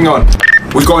 What's going on?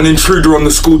 We got an intruder on the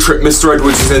school trip. Mr.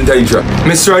 Edwards is in danger.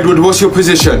 Mr. Edward, what's your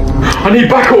position? I need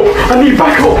backup.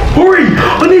 Hurry,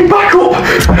 I need backup.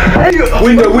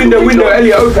 Window,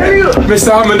 Elliot, open.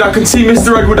 Mr. Hammond, I can see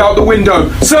Mr. Edward out the window.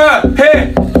 Sir,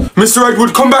 here. Mr.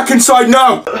 Edward, come back inside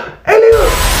now. Elliot!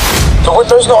 The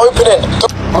window's not opening.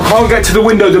 I can't get to the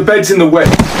window. The bed's in the way.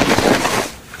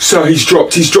 Sir, he's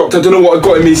dropped. I don't know what I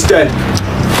got him. He's dead.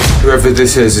 Whoever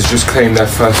this is has just claimed their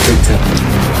first victim.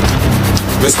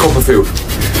 Miss Copperfield,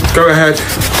 go ahead.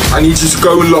 I need you to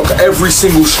go and lock every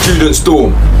single student's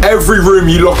dorm. Every room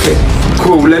you lock it.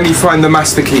 Cool, let me find the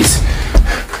master keys.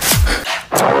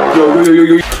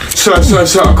 Yo. Sir,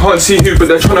 I can't see who, but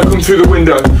they're trying to come through the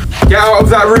window. Get out of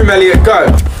that room, Elliot, go.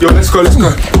 Yo, let's go.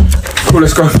 Cool,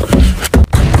 let's go.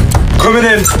 Coming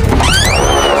in.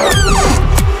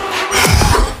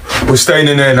 We're staying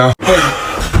in there now.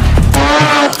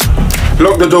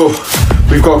 Lock the door.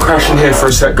 We've got a crash in here for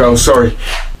a sec, girl, sorry.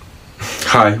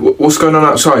 Hi, what's going on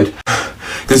outside?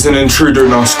 There's an intruder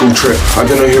in our school trip. I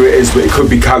don't know who it is, but it could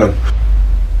be Callum.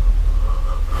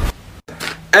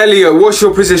 Elliot, what's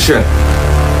your position?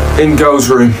 In girls'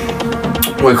 room.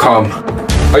 We're calm.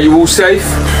 Are you all safe?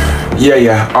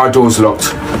 Yeah, our door's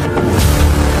locked.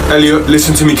 Elliot,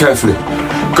 listen to me carefully.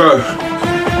 Go.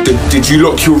 Did you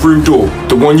lock your room door?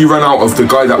 The one you ran out of, the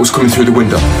guy that was coming through the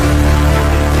window?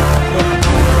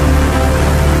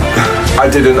 I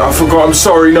didn't, I forgot, I'm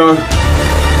sorry, no.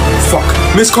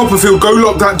 Fuck. Miss Copperfield, go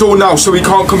lock that door now so he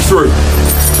can't come through.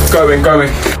 Going.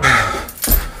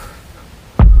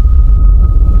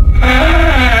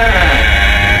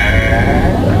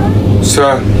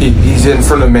 Sir, he's in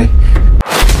front of me.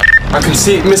 I can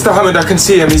see, Mr. Hammond, I can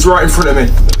see him, he's right in front of me.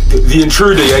 The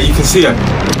intruder, yeah, you can see him.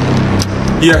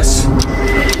 Yes.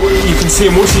 You can see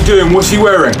him, what's he doing, what's he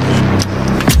wearing?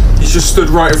 He's just stood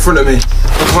right in front of me.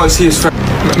 I can't see his face.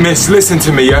 Miss, listen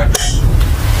to me, yeah?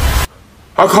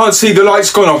 I can't see, the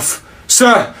light's gone off.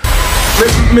 Sir!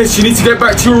 Miss, you need to get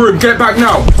back to your room, get back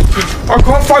now. I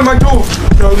can't find my door.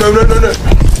 No.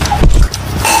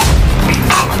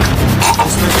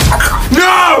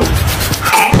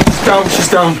 No! She's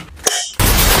down.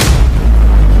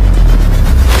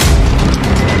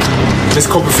 Miss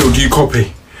Copperfield, do you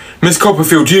copy? Miss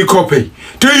Copperfield, do you copy?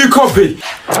 Do you copy?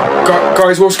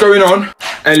 Guys, what's going on?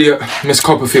 Elliot, Miss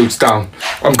Copperfield's down.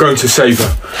 I'm going to save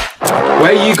her.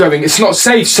 Where are you going? It's not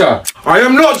safe, sir. I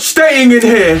am not staying in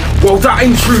here while that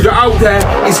intruder out there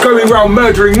is going around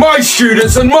murdering my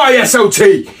students and my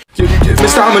SLT.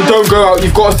 Mr. Hammond, don't go out.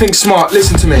 You've got to think smart.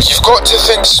 Listen to me. You've got to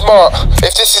think smart.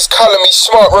 If this is Callum, he's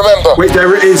smart, remember. Wait,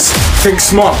 there it is. Think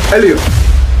smart. Elliot,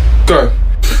 go.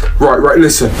 Right,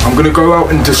 listen. I'm going to go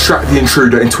out and distract the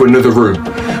intruder into another room.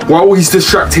 While he's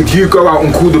distracted, you go out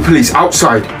and call the police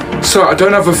outside. Sir, I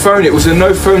don't have a phone. It was a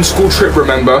no-phone school trip,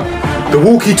 remember? The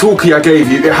walkie-talkie I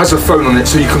gave you, it has a phone on it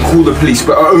so you can call the police,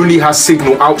 but it only has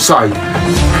signal outside.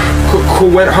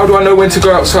 Cool, how do I know when to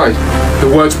go outside? The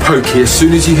word's pokey. As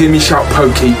soon as you hear me shout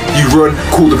pokey, you run,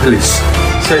 call the police.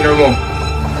 Say no more.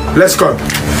 Let's go.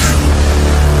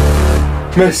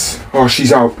 Miss. Oh,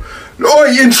 she's out.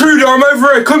 Oi, intruder, I'm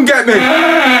over here. Come get me.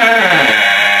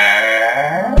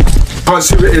 Can't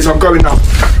see who it is. I'm going now.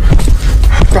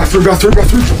 Bathroom.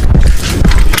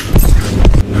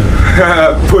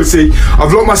 Pussy.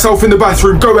 I've locked myself in the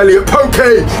bathroom. Go, Elliot.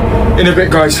 Pokey. In a bit,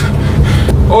 guys.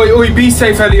 Oi, be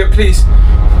safe, Elliot, please.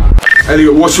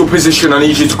 Elliot, what's your position? I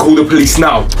need you to call the police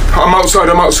now. I'm outside.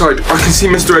 I can see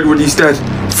Mr. Edward, he's dead.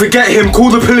 Forget him, call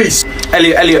the police.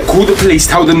 Elliot, call the police.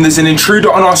 Tell them there's an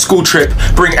intruder on our school trip.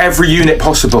 Bring every unit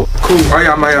possible. Cool, I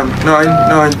am.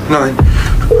 999.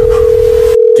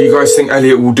 Do you guys think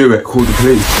Elliot will do it? Call the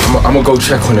police. I'm gonna go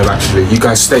check on him, actually. You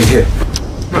guys stay here.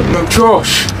 No,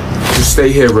 Josh. Just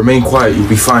stay here, remain quiet, you'll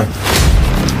be fine.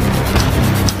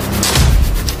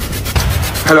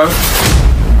 Hello?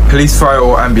 Police, fire,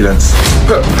 or ambulance?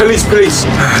 Police.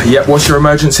 Yeah, what's your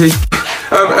emergency?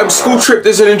 School trip,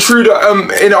 there's an intruder,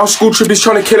 in our school trip, he's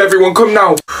trying to kill everyone, come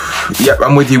now. Yep,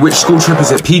 I'm with you. Which school trip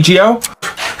is it, PGL?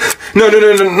 No,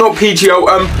 not PGL,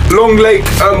 Long Lake,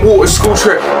 water school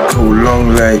trip. Cool,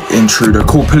 Long Lake, intruder.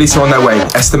 Cool, police are on their way.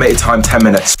 Estimated time, 10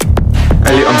 minutes.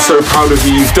 Elliot, I'm so proud of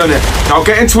you, you've done it. Now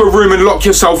get into a room and lock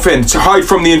yourself in to hide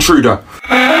from the intruder.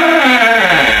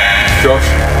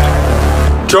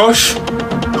 Josh?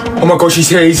 Oh my gosh, he's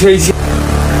here.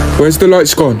 Where's the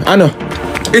lights gone? Anna.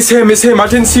 It's him. I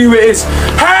didn't see who it is.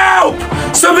 Help!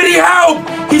 Somebody help!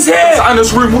 He's here! It's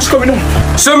Anna's room. What's going on?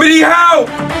 Somebody help!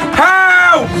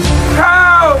 Help!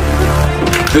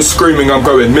 They're screaming, I'm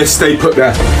going. Miss, stay put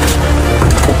there.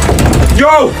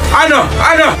 Yo! Anna!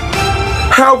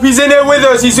 Help! He's in here with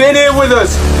us.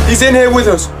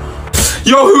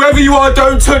 Yo, whoever you are,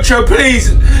 don't touch her,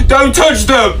 please. Don't touch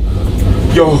them.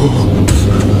 Yo.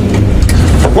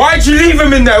 Why'd you leave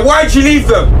them in there? Why'd you leave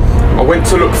them? I went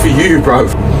to look for you, bro.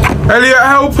 Elliot,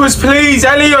 help us, please.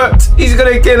 Elliot, he's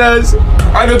gonna kill us.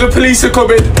 I know the police are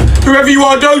coming. Whoever you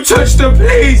are, don't touch them,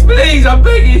 please. Please, I'm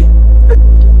begging.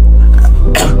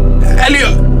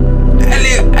 Elliot.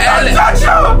 Don't touch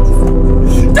her.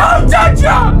 Don't touch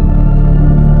her.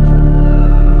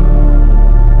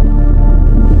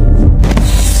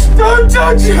 Don't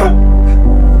touch her.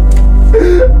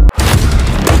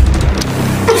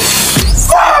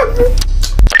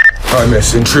 Hi,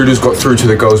 miss. Intruders got through to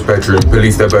the girls' bedroom.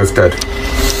 Believe they're both dead.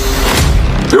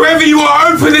 Whoever you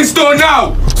are, open this door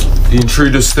now! The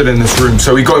intruder's still in this room,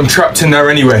 so we got him trapped in there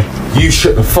anyway. You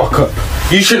shut the fuck up.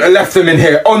 You shouldn't have left them in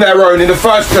here on their own in the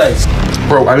first place.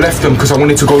 Bro, I left them because I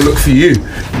wanted to go look for you.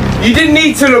 You didn't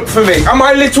need to look for me. Am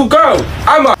I a little girl?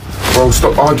 Am I? Bro,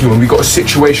 stop arguing. We got a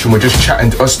situation. We're just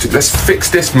chatting to us two. Let's fix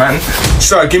this, man.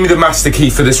 Sir, give me the master key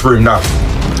for this room now.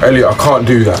 Elliot, I can't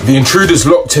do that. The intruder's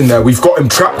locked in there. We've got him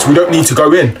trapped. We don't need to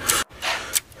go in.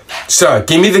 Sir,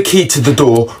 give me the key to the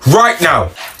door right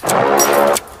now.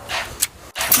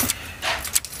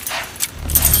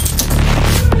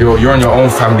 You're on your own,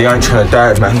 family. I ain't trying to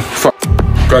die, man. Fuck.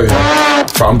 Go then.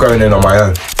 But I'm going in on my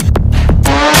own.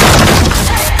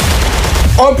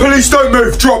 Armed police, don't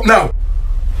move. Drop now.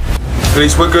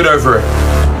 Police, we're good over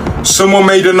it. Someone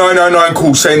made a 999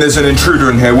 call saying there's an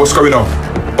intruder in here. What's going on?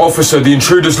 Officer, the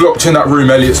intruder's locked in that room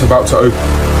Elliot's about to open.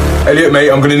 Elliot, mate,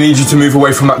 I'm going to need you to move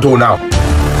away from that door now.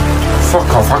 Fuck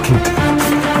off, I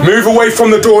can... Move away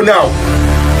from the door now.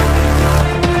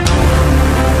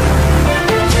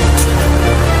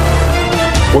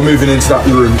 We're moving into that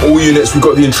room. All units, we've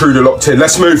got the intruder locked in.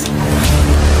 Let's move.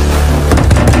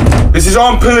 This is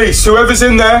armed police. Whoever's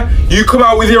in there, you come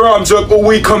out with your arms up or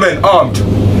we come in armed.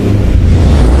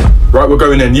 Right, we're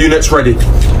going in. Units ready.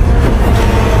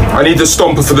 I need the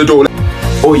stomper for the door.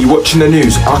 Oh, you watching the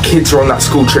news? Our kids are on that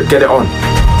school trip. Get it on.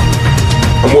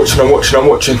 I'm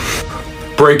watching.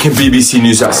 Breaking BBC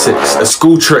News at 6. A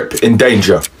school trip in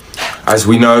danger. As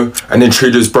we know, an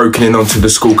intruder's broken in onto the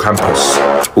school campus.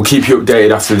 We'll keep you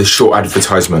updated after this short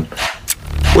advertisement.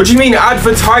 What do you mean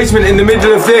advertisement in the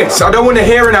middle of this? I don't want to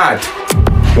hear an ad.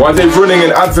 Why are they running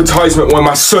an advertisement when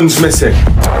my son's missing?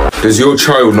 Does your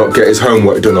child not get his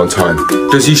homework done on time?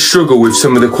 Does he struggle with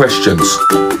some of the questions?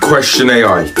 Question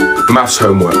AI, maths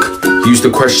homework. Use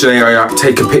the Question AI app,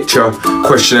 take a picture,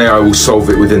 Question AI will solve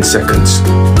it within seconds.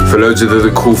 For loads of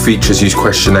other cool features, use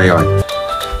Question AI.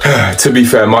 To be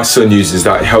fair, my son uses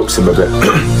that, it helps him a bit.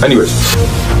 Anyways,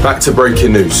 back to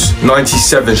breaking news.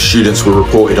 97 students were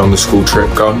reported on the school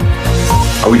trip gone.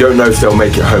 And we don't know if they'll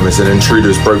make it home as an intruder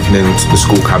has broken into the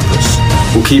school campus.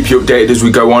 We'll keep you updated as we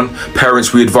go on.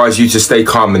 Parents, we advise you to stay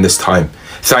calm in this time.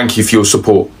 Thank you for your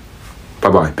support.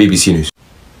 Bye-bye, BBC News.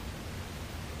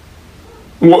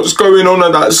 What's going on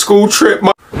at that school trip?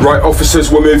 Right,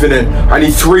 officers, we're moving in. I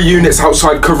need 3 units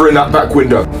outside covering that back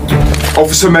window.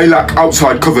 Officer Malak,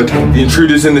 outside, covered. The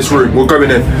intruder's in this room. We're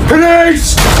going in.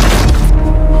 Police!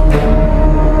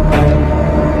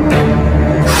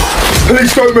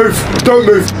 Police, don't move. Don't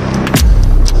move.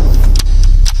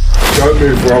 Don't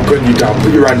move or I'll gun you down.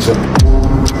 Put your hands up.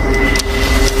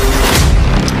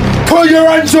 Put your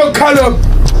hands up, Callum!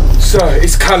 Sir,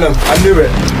 it's Callum. I knew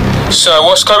it. Sir,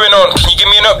 what's going on? Can you give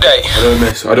me an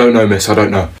update? I don't know, miss. I don't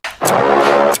know.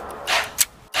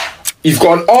 You've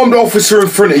got an armed officer in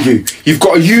front of you. You've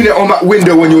got a unit on that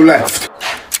window on your left.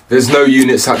 There's no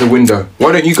units at the window.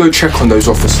 Why don't you go check on those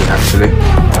officers, actually?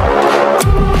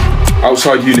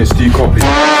 Outside units, do you copy?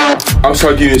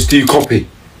 Outside units, do you copy?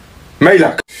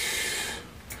 Malak.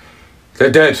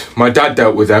 They're dead. My dad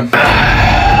dealt with them.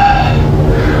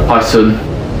 Hi, son.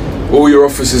 All your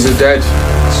officers are dead.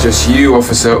 It's just you,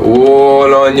 officer,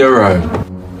 all on your own.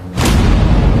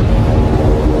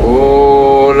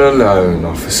 All alone,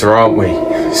 officer, aren't we?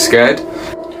 Scared?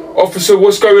 Officer,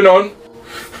 what's going on?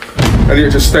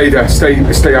 Elliot, just stay there. Stay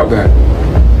out there.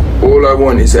 All I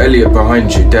want is Elliot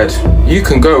behind you, dead. You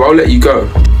can go, I'll let you go.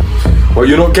 Well,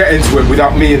 you're not getting to him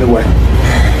without me in the way.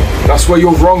 That's where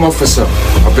you're wrong, officer.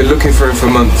 I've been looking for him for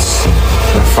months.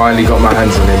 I finally got my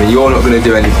hands on him, and you're not going to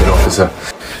do anything, officer.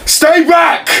 Stay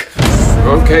back!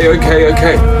 Okay.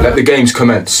 Let the games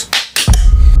commence.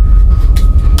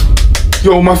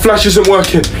 Yo, my flash isn't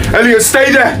working. Elliot,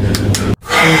 stay there!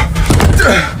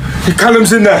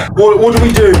 Callum's in there. What do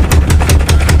we do?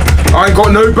 I ain't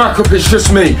got no backup, it's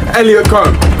just me. Elliot, go.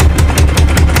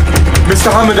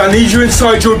 Mr. Hammond, I need you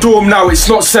inside your dorm now. It's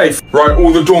not safe. Right,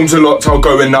 all the dorms are locked. I'll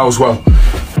go in now as well.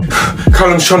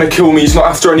 Callum's trying to kill me. He's not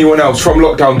after anyone else from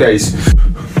lockdown days.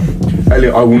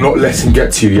 Elliot, I will not let him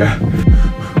get to you, yeah?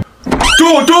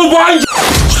 Door behind you!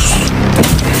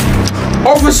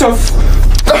 Officer!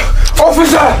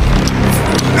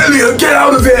 Elliot, get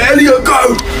out of here! Elliot,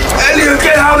 go! Elliot,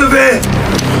 get out of here!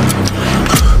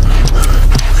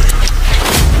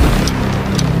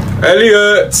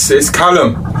 Elliot, it's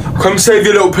Callum. Come save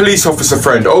your little police officer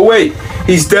friend. Oh wait,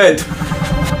 he's dead.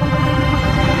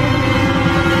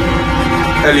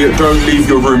 Elliot, don't leave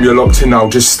your room. You're locked in now.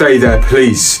 Just stay there,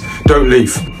 please. Don't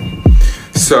leave.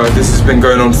 Sir, this has been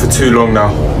going on for too long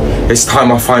now. It's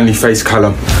time I finally face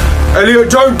Callum. Elliot,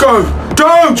 don't go!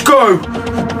 Don't go!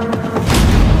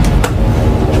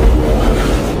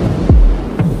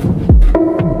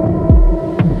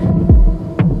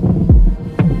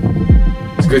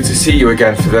 good to see you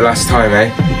again for the last time, eh?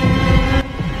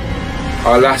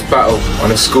 Our last battle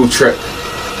on a school trip.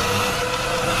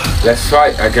 Let's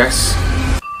fight, I guess.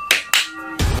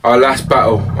 Our last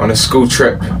battle on a school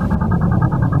trip.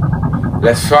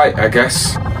 Let's fight, I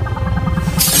guess.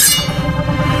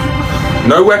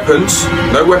 No weapons,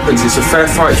 no weapons, it's a fair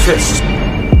fight fist.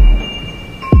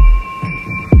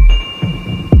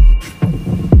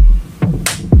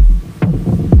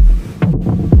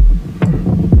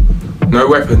 No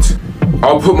weapons.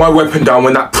 I'll put my weapon down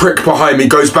when that prick behind me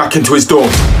goes back into his dorm.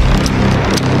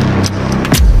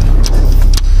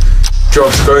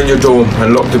 Josh, go in your dorm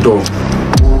and lock the door.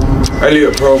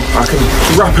 Elliot, bro, I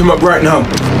can wrap him up right now.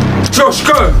 Josh,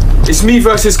 go! It's me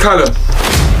versus Callum.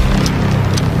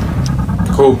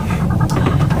 Cool.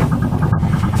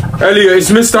 Elliot,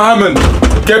 it's Mr. Hammond.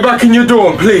 Get back in your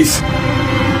dorm, please.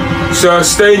 Sir,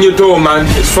 stay in your dorm, man.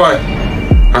 It's fine.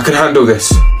 I can handle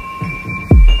this.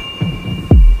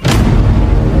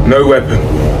 No weapon.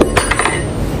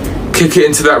 Kick it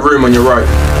into that room on your right.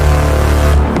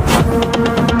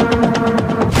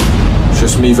 It's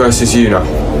just me versus you now.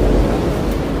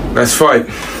 Let's fight.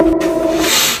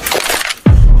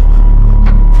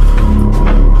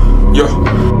 Yo.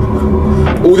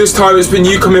 All this time it's been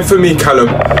you coming for me, Callum.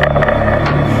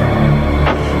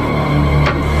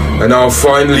 And now I've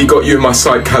finally got you in my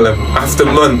sight, Callum. After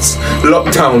months,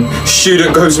 lockdown,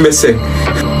 student goes missing.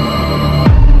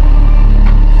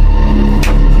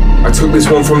 I took this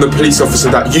one from the police officer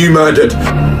that you murdered.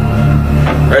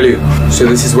 Elliot, so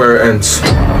this is where it ends.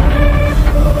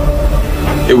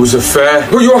 It was a fair...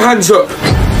 Put your hands up!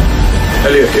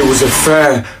 Elliot, it was a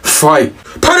fair fight.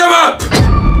 Put them up!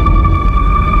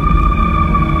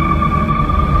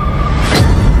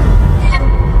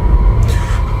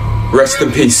 Rest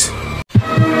in peace.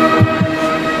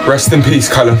 Rest in peace,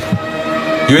 Callum.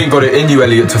 You ain't got it in you,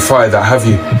 Elliot, to fire that, have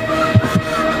you?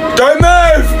 Don't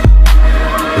move!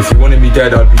 If you wanted me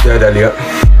dead, I'd be dead, Elliot.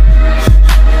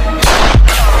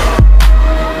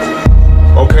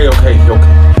 Okay.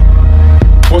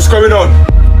 What's going on?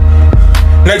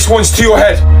 Next one's to your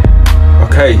head.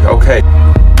 Okay.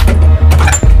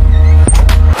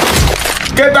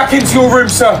 Get back into your room,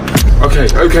 sir. Okay.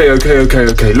 Look.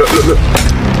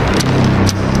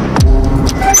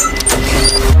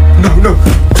 No.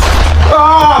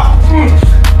 Ah!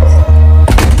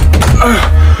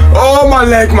 Oh, my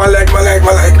leg.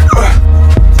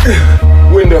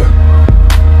 Window.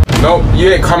 No, you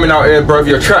ain't coming out here, bro.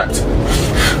 You're trapped.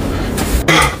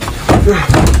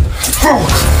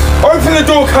 Open the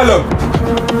door, Callum.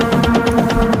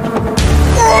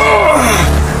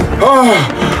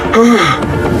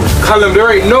 Callum, there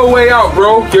ain't no way out,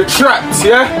 bro. You're trapped,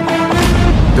 yeah?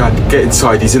 Dad, get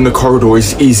inside. He's in the corridor.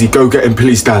 It's easy. Go get him,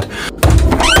 please, Dad.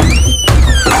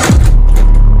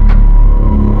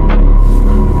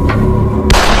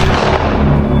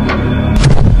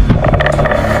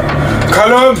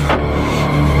 Callum!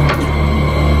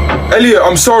 Elliot,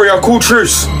 I'm sorry, I called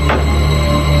truce.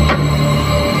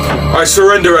 I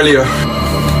surrender, Elliot.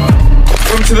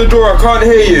 Come to the door, I can't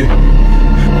hear you.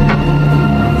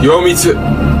 You want me to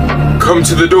come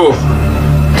to the door?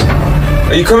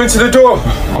 Are you coming to the door?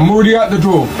 I'm already at the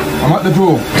door. I'm at the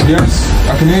door. Yes,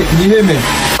 I can hear. Can you hear me?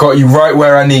 Got you right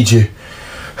where I need you.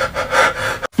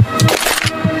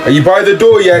 Are you by the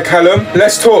door, yeah, Callum?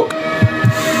 Let's talk.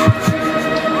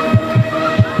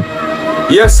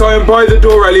 Yes, I am by the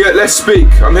door, Elliot. Let's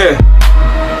speak. I'm here.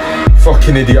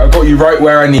 Fucking idiot. I got you right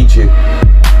where I need you.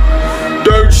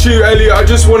 Don't shoot, Elliot. I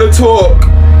just want to talk.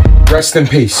 Rest in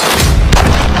peace.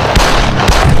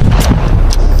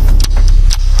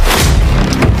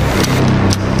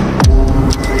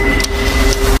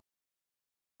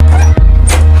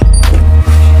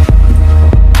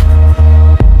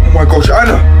 Oh my gosh,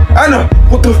 Anna,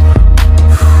 what the?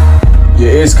 Your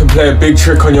ears can play a big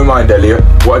trick on your mind, Elliot.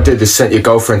 What I did is sent your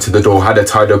girlfriend to the door, had her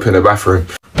tied up in the bathroom.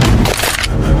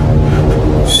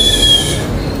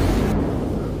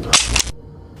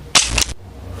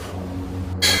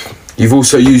 You've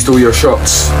also used all your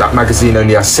shots. That magazine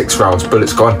only has 6 rounds,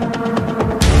 bullets gone.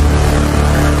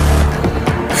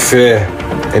 Fear,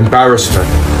 embarrassment,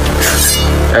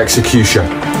 execution.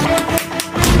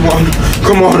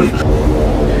 Come on.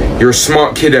 You're a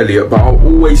smart kid, Elliot, but I'll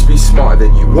always be smarter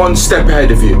than you. One step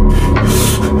ahead of you.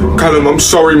 Callum, I'm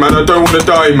sorry, man. I don't want to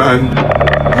die, man.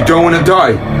 You don't want to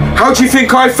die? How do you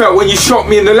think I felt when you shot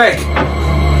me in the leg?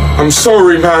 I'm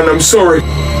sorry, man. I'm sorry.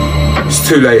 It's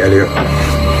too late, Elliot.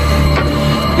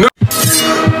 No.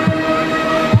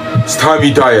 It's time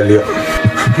you die, Elliot.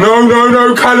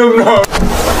 No, Callum, no.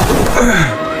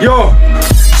 Yo,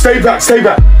 stay back.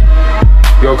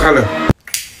 Yo, Callum.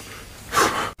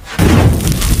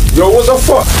 Yo, what the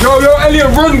fuck? Yo, Elliot,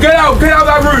 run, get out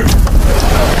that room.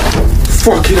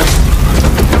 Fucking hell.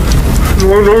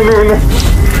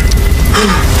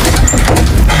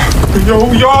 No.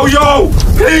 Yo,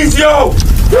 please, yo,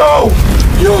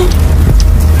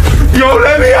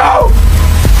 let me out.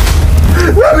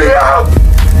 Let me out.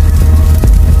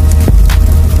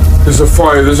 There's a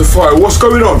fire. What's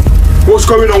going on?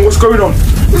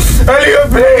 Elliot,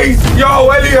 please. Yo,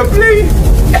 Elliot, please.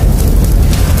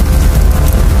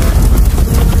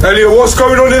 Elliot, what's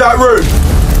going on in that room?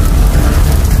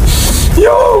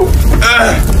 Yo.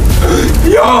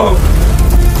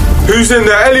 Who's in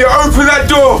there? Elliot, open that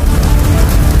door.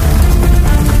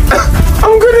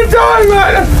 I'm gonna die,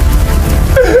 man.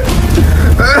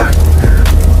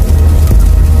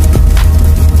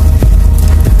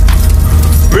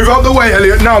 Move out the way,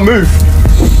 Elliot. Now, move.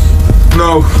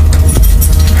 No.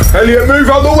 Elliot, move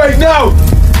out the way now.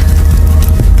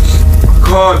 I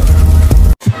can't.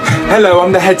 Hello,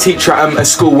 I'm the head teacher at a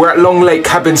school. We're at Long Lake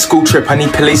Cabin school trip. I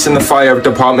need police and the fire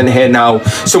department here now.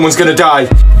 Someone's gonna die.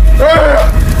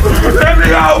 Let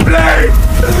me out, please.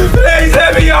 Please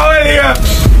let me out, Elliot.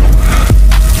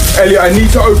 Elliot, I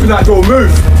need to open that door.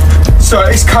 Move. Sir,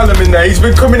 it's Callum in there. He's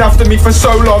been coming after me for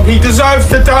so long. He deserves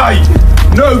to die.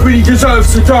 Nobody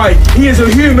deserves to die. He is a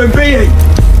human being.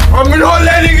 I'm not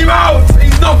letting him out.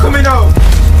 He's not coming out.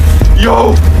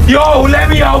 Yo, let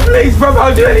me out, please, bro.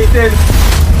 I'll do anything.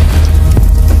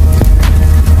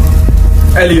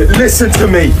 Elliot, listen to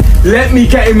me. Let me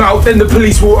get him out, then the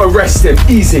police will arrest him.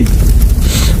 Easy.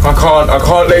 I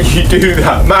can't let you do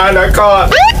that, man. I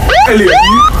can't. Elliot,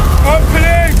 I'm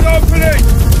police.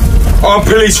 Armed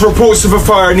police, reports of a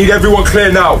fire. I need everyone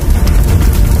clear now.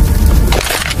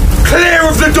 Clear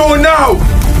of the door now.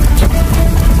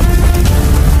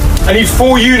 I need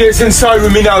 4 units inside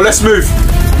with me now. Let's move.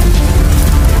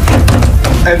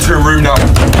 Enter a room now.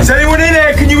 Is anyone in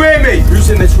here? Can you hear me? Who's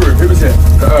in this room? Who is it?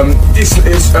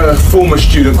 It's a former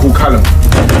student called Callum.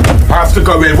 I have to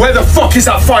go in. Where the fuck is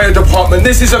that fire department?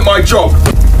 This isn't my job.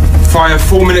 Fire,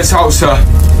 4 minutes out, sir.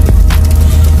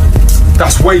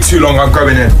 That's way too long. I'm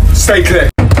going in. Stay clear.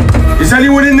 Is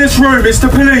anyone in this room? It's the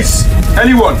police.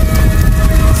 Anyone?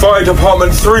 Fire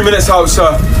department, 3 minutes out,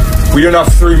 sir. We don't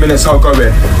have 3 minutes. I'll go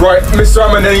in. Right, Mr.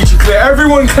 Hammond, I need you clear.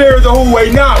 Everyone clear of the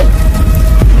hallway now.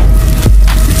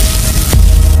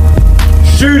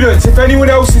 Students, if anyone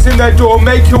else is in their door,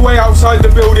 make your way outside the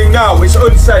building now. It's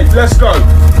unsafe. Let's go.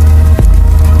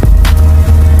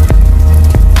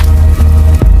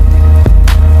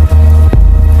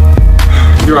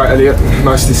 You're right, Elliot.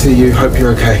 Nice to see you. Hope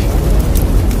you're okay.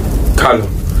 Callum,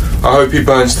 I hope he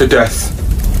burns to death.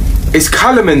 Is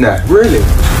Callum in there? Really?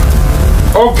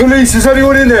 Oh, police, is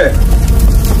anyone in there?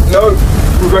 No.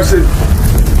 Progressive.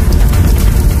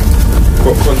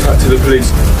 Got contact to the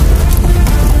police.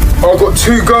 I've got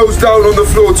 2 girls down on the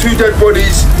floor, 2 dead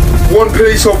bodies, 1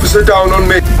 police officer down on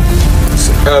me.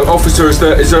 Officer, is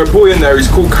there a boy in there? He's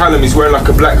called Callum. He's wearing like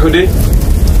a black hoodie.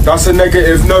 That's a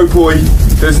negative. No boy.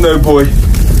 There's no boy.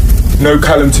 No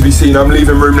Callum to be seen. I'm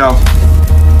leaving room now.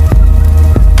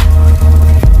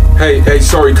 Hey,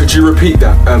 sorry, could you repeat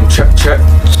that? Check.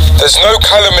 There's no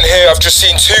Callum in here. I've just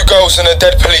seen 2 girls and a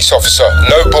dead police officer.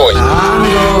 No boy. I'm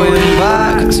going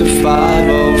back to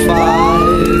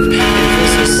 505.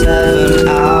 If it's a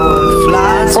 7-hour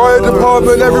flight. Fire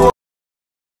department, everyone.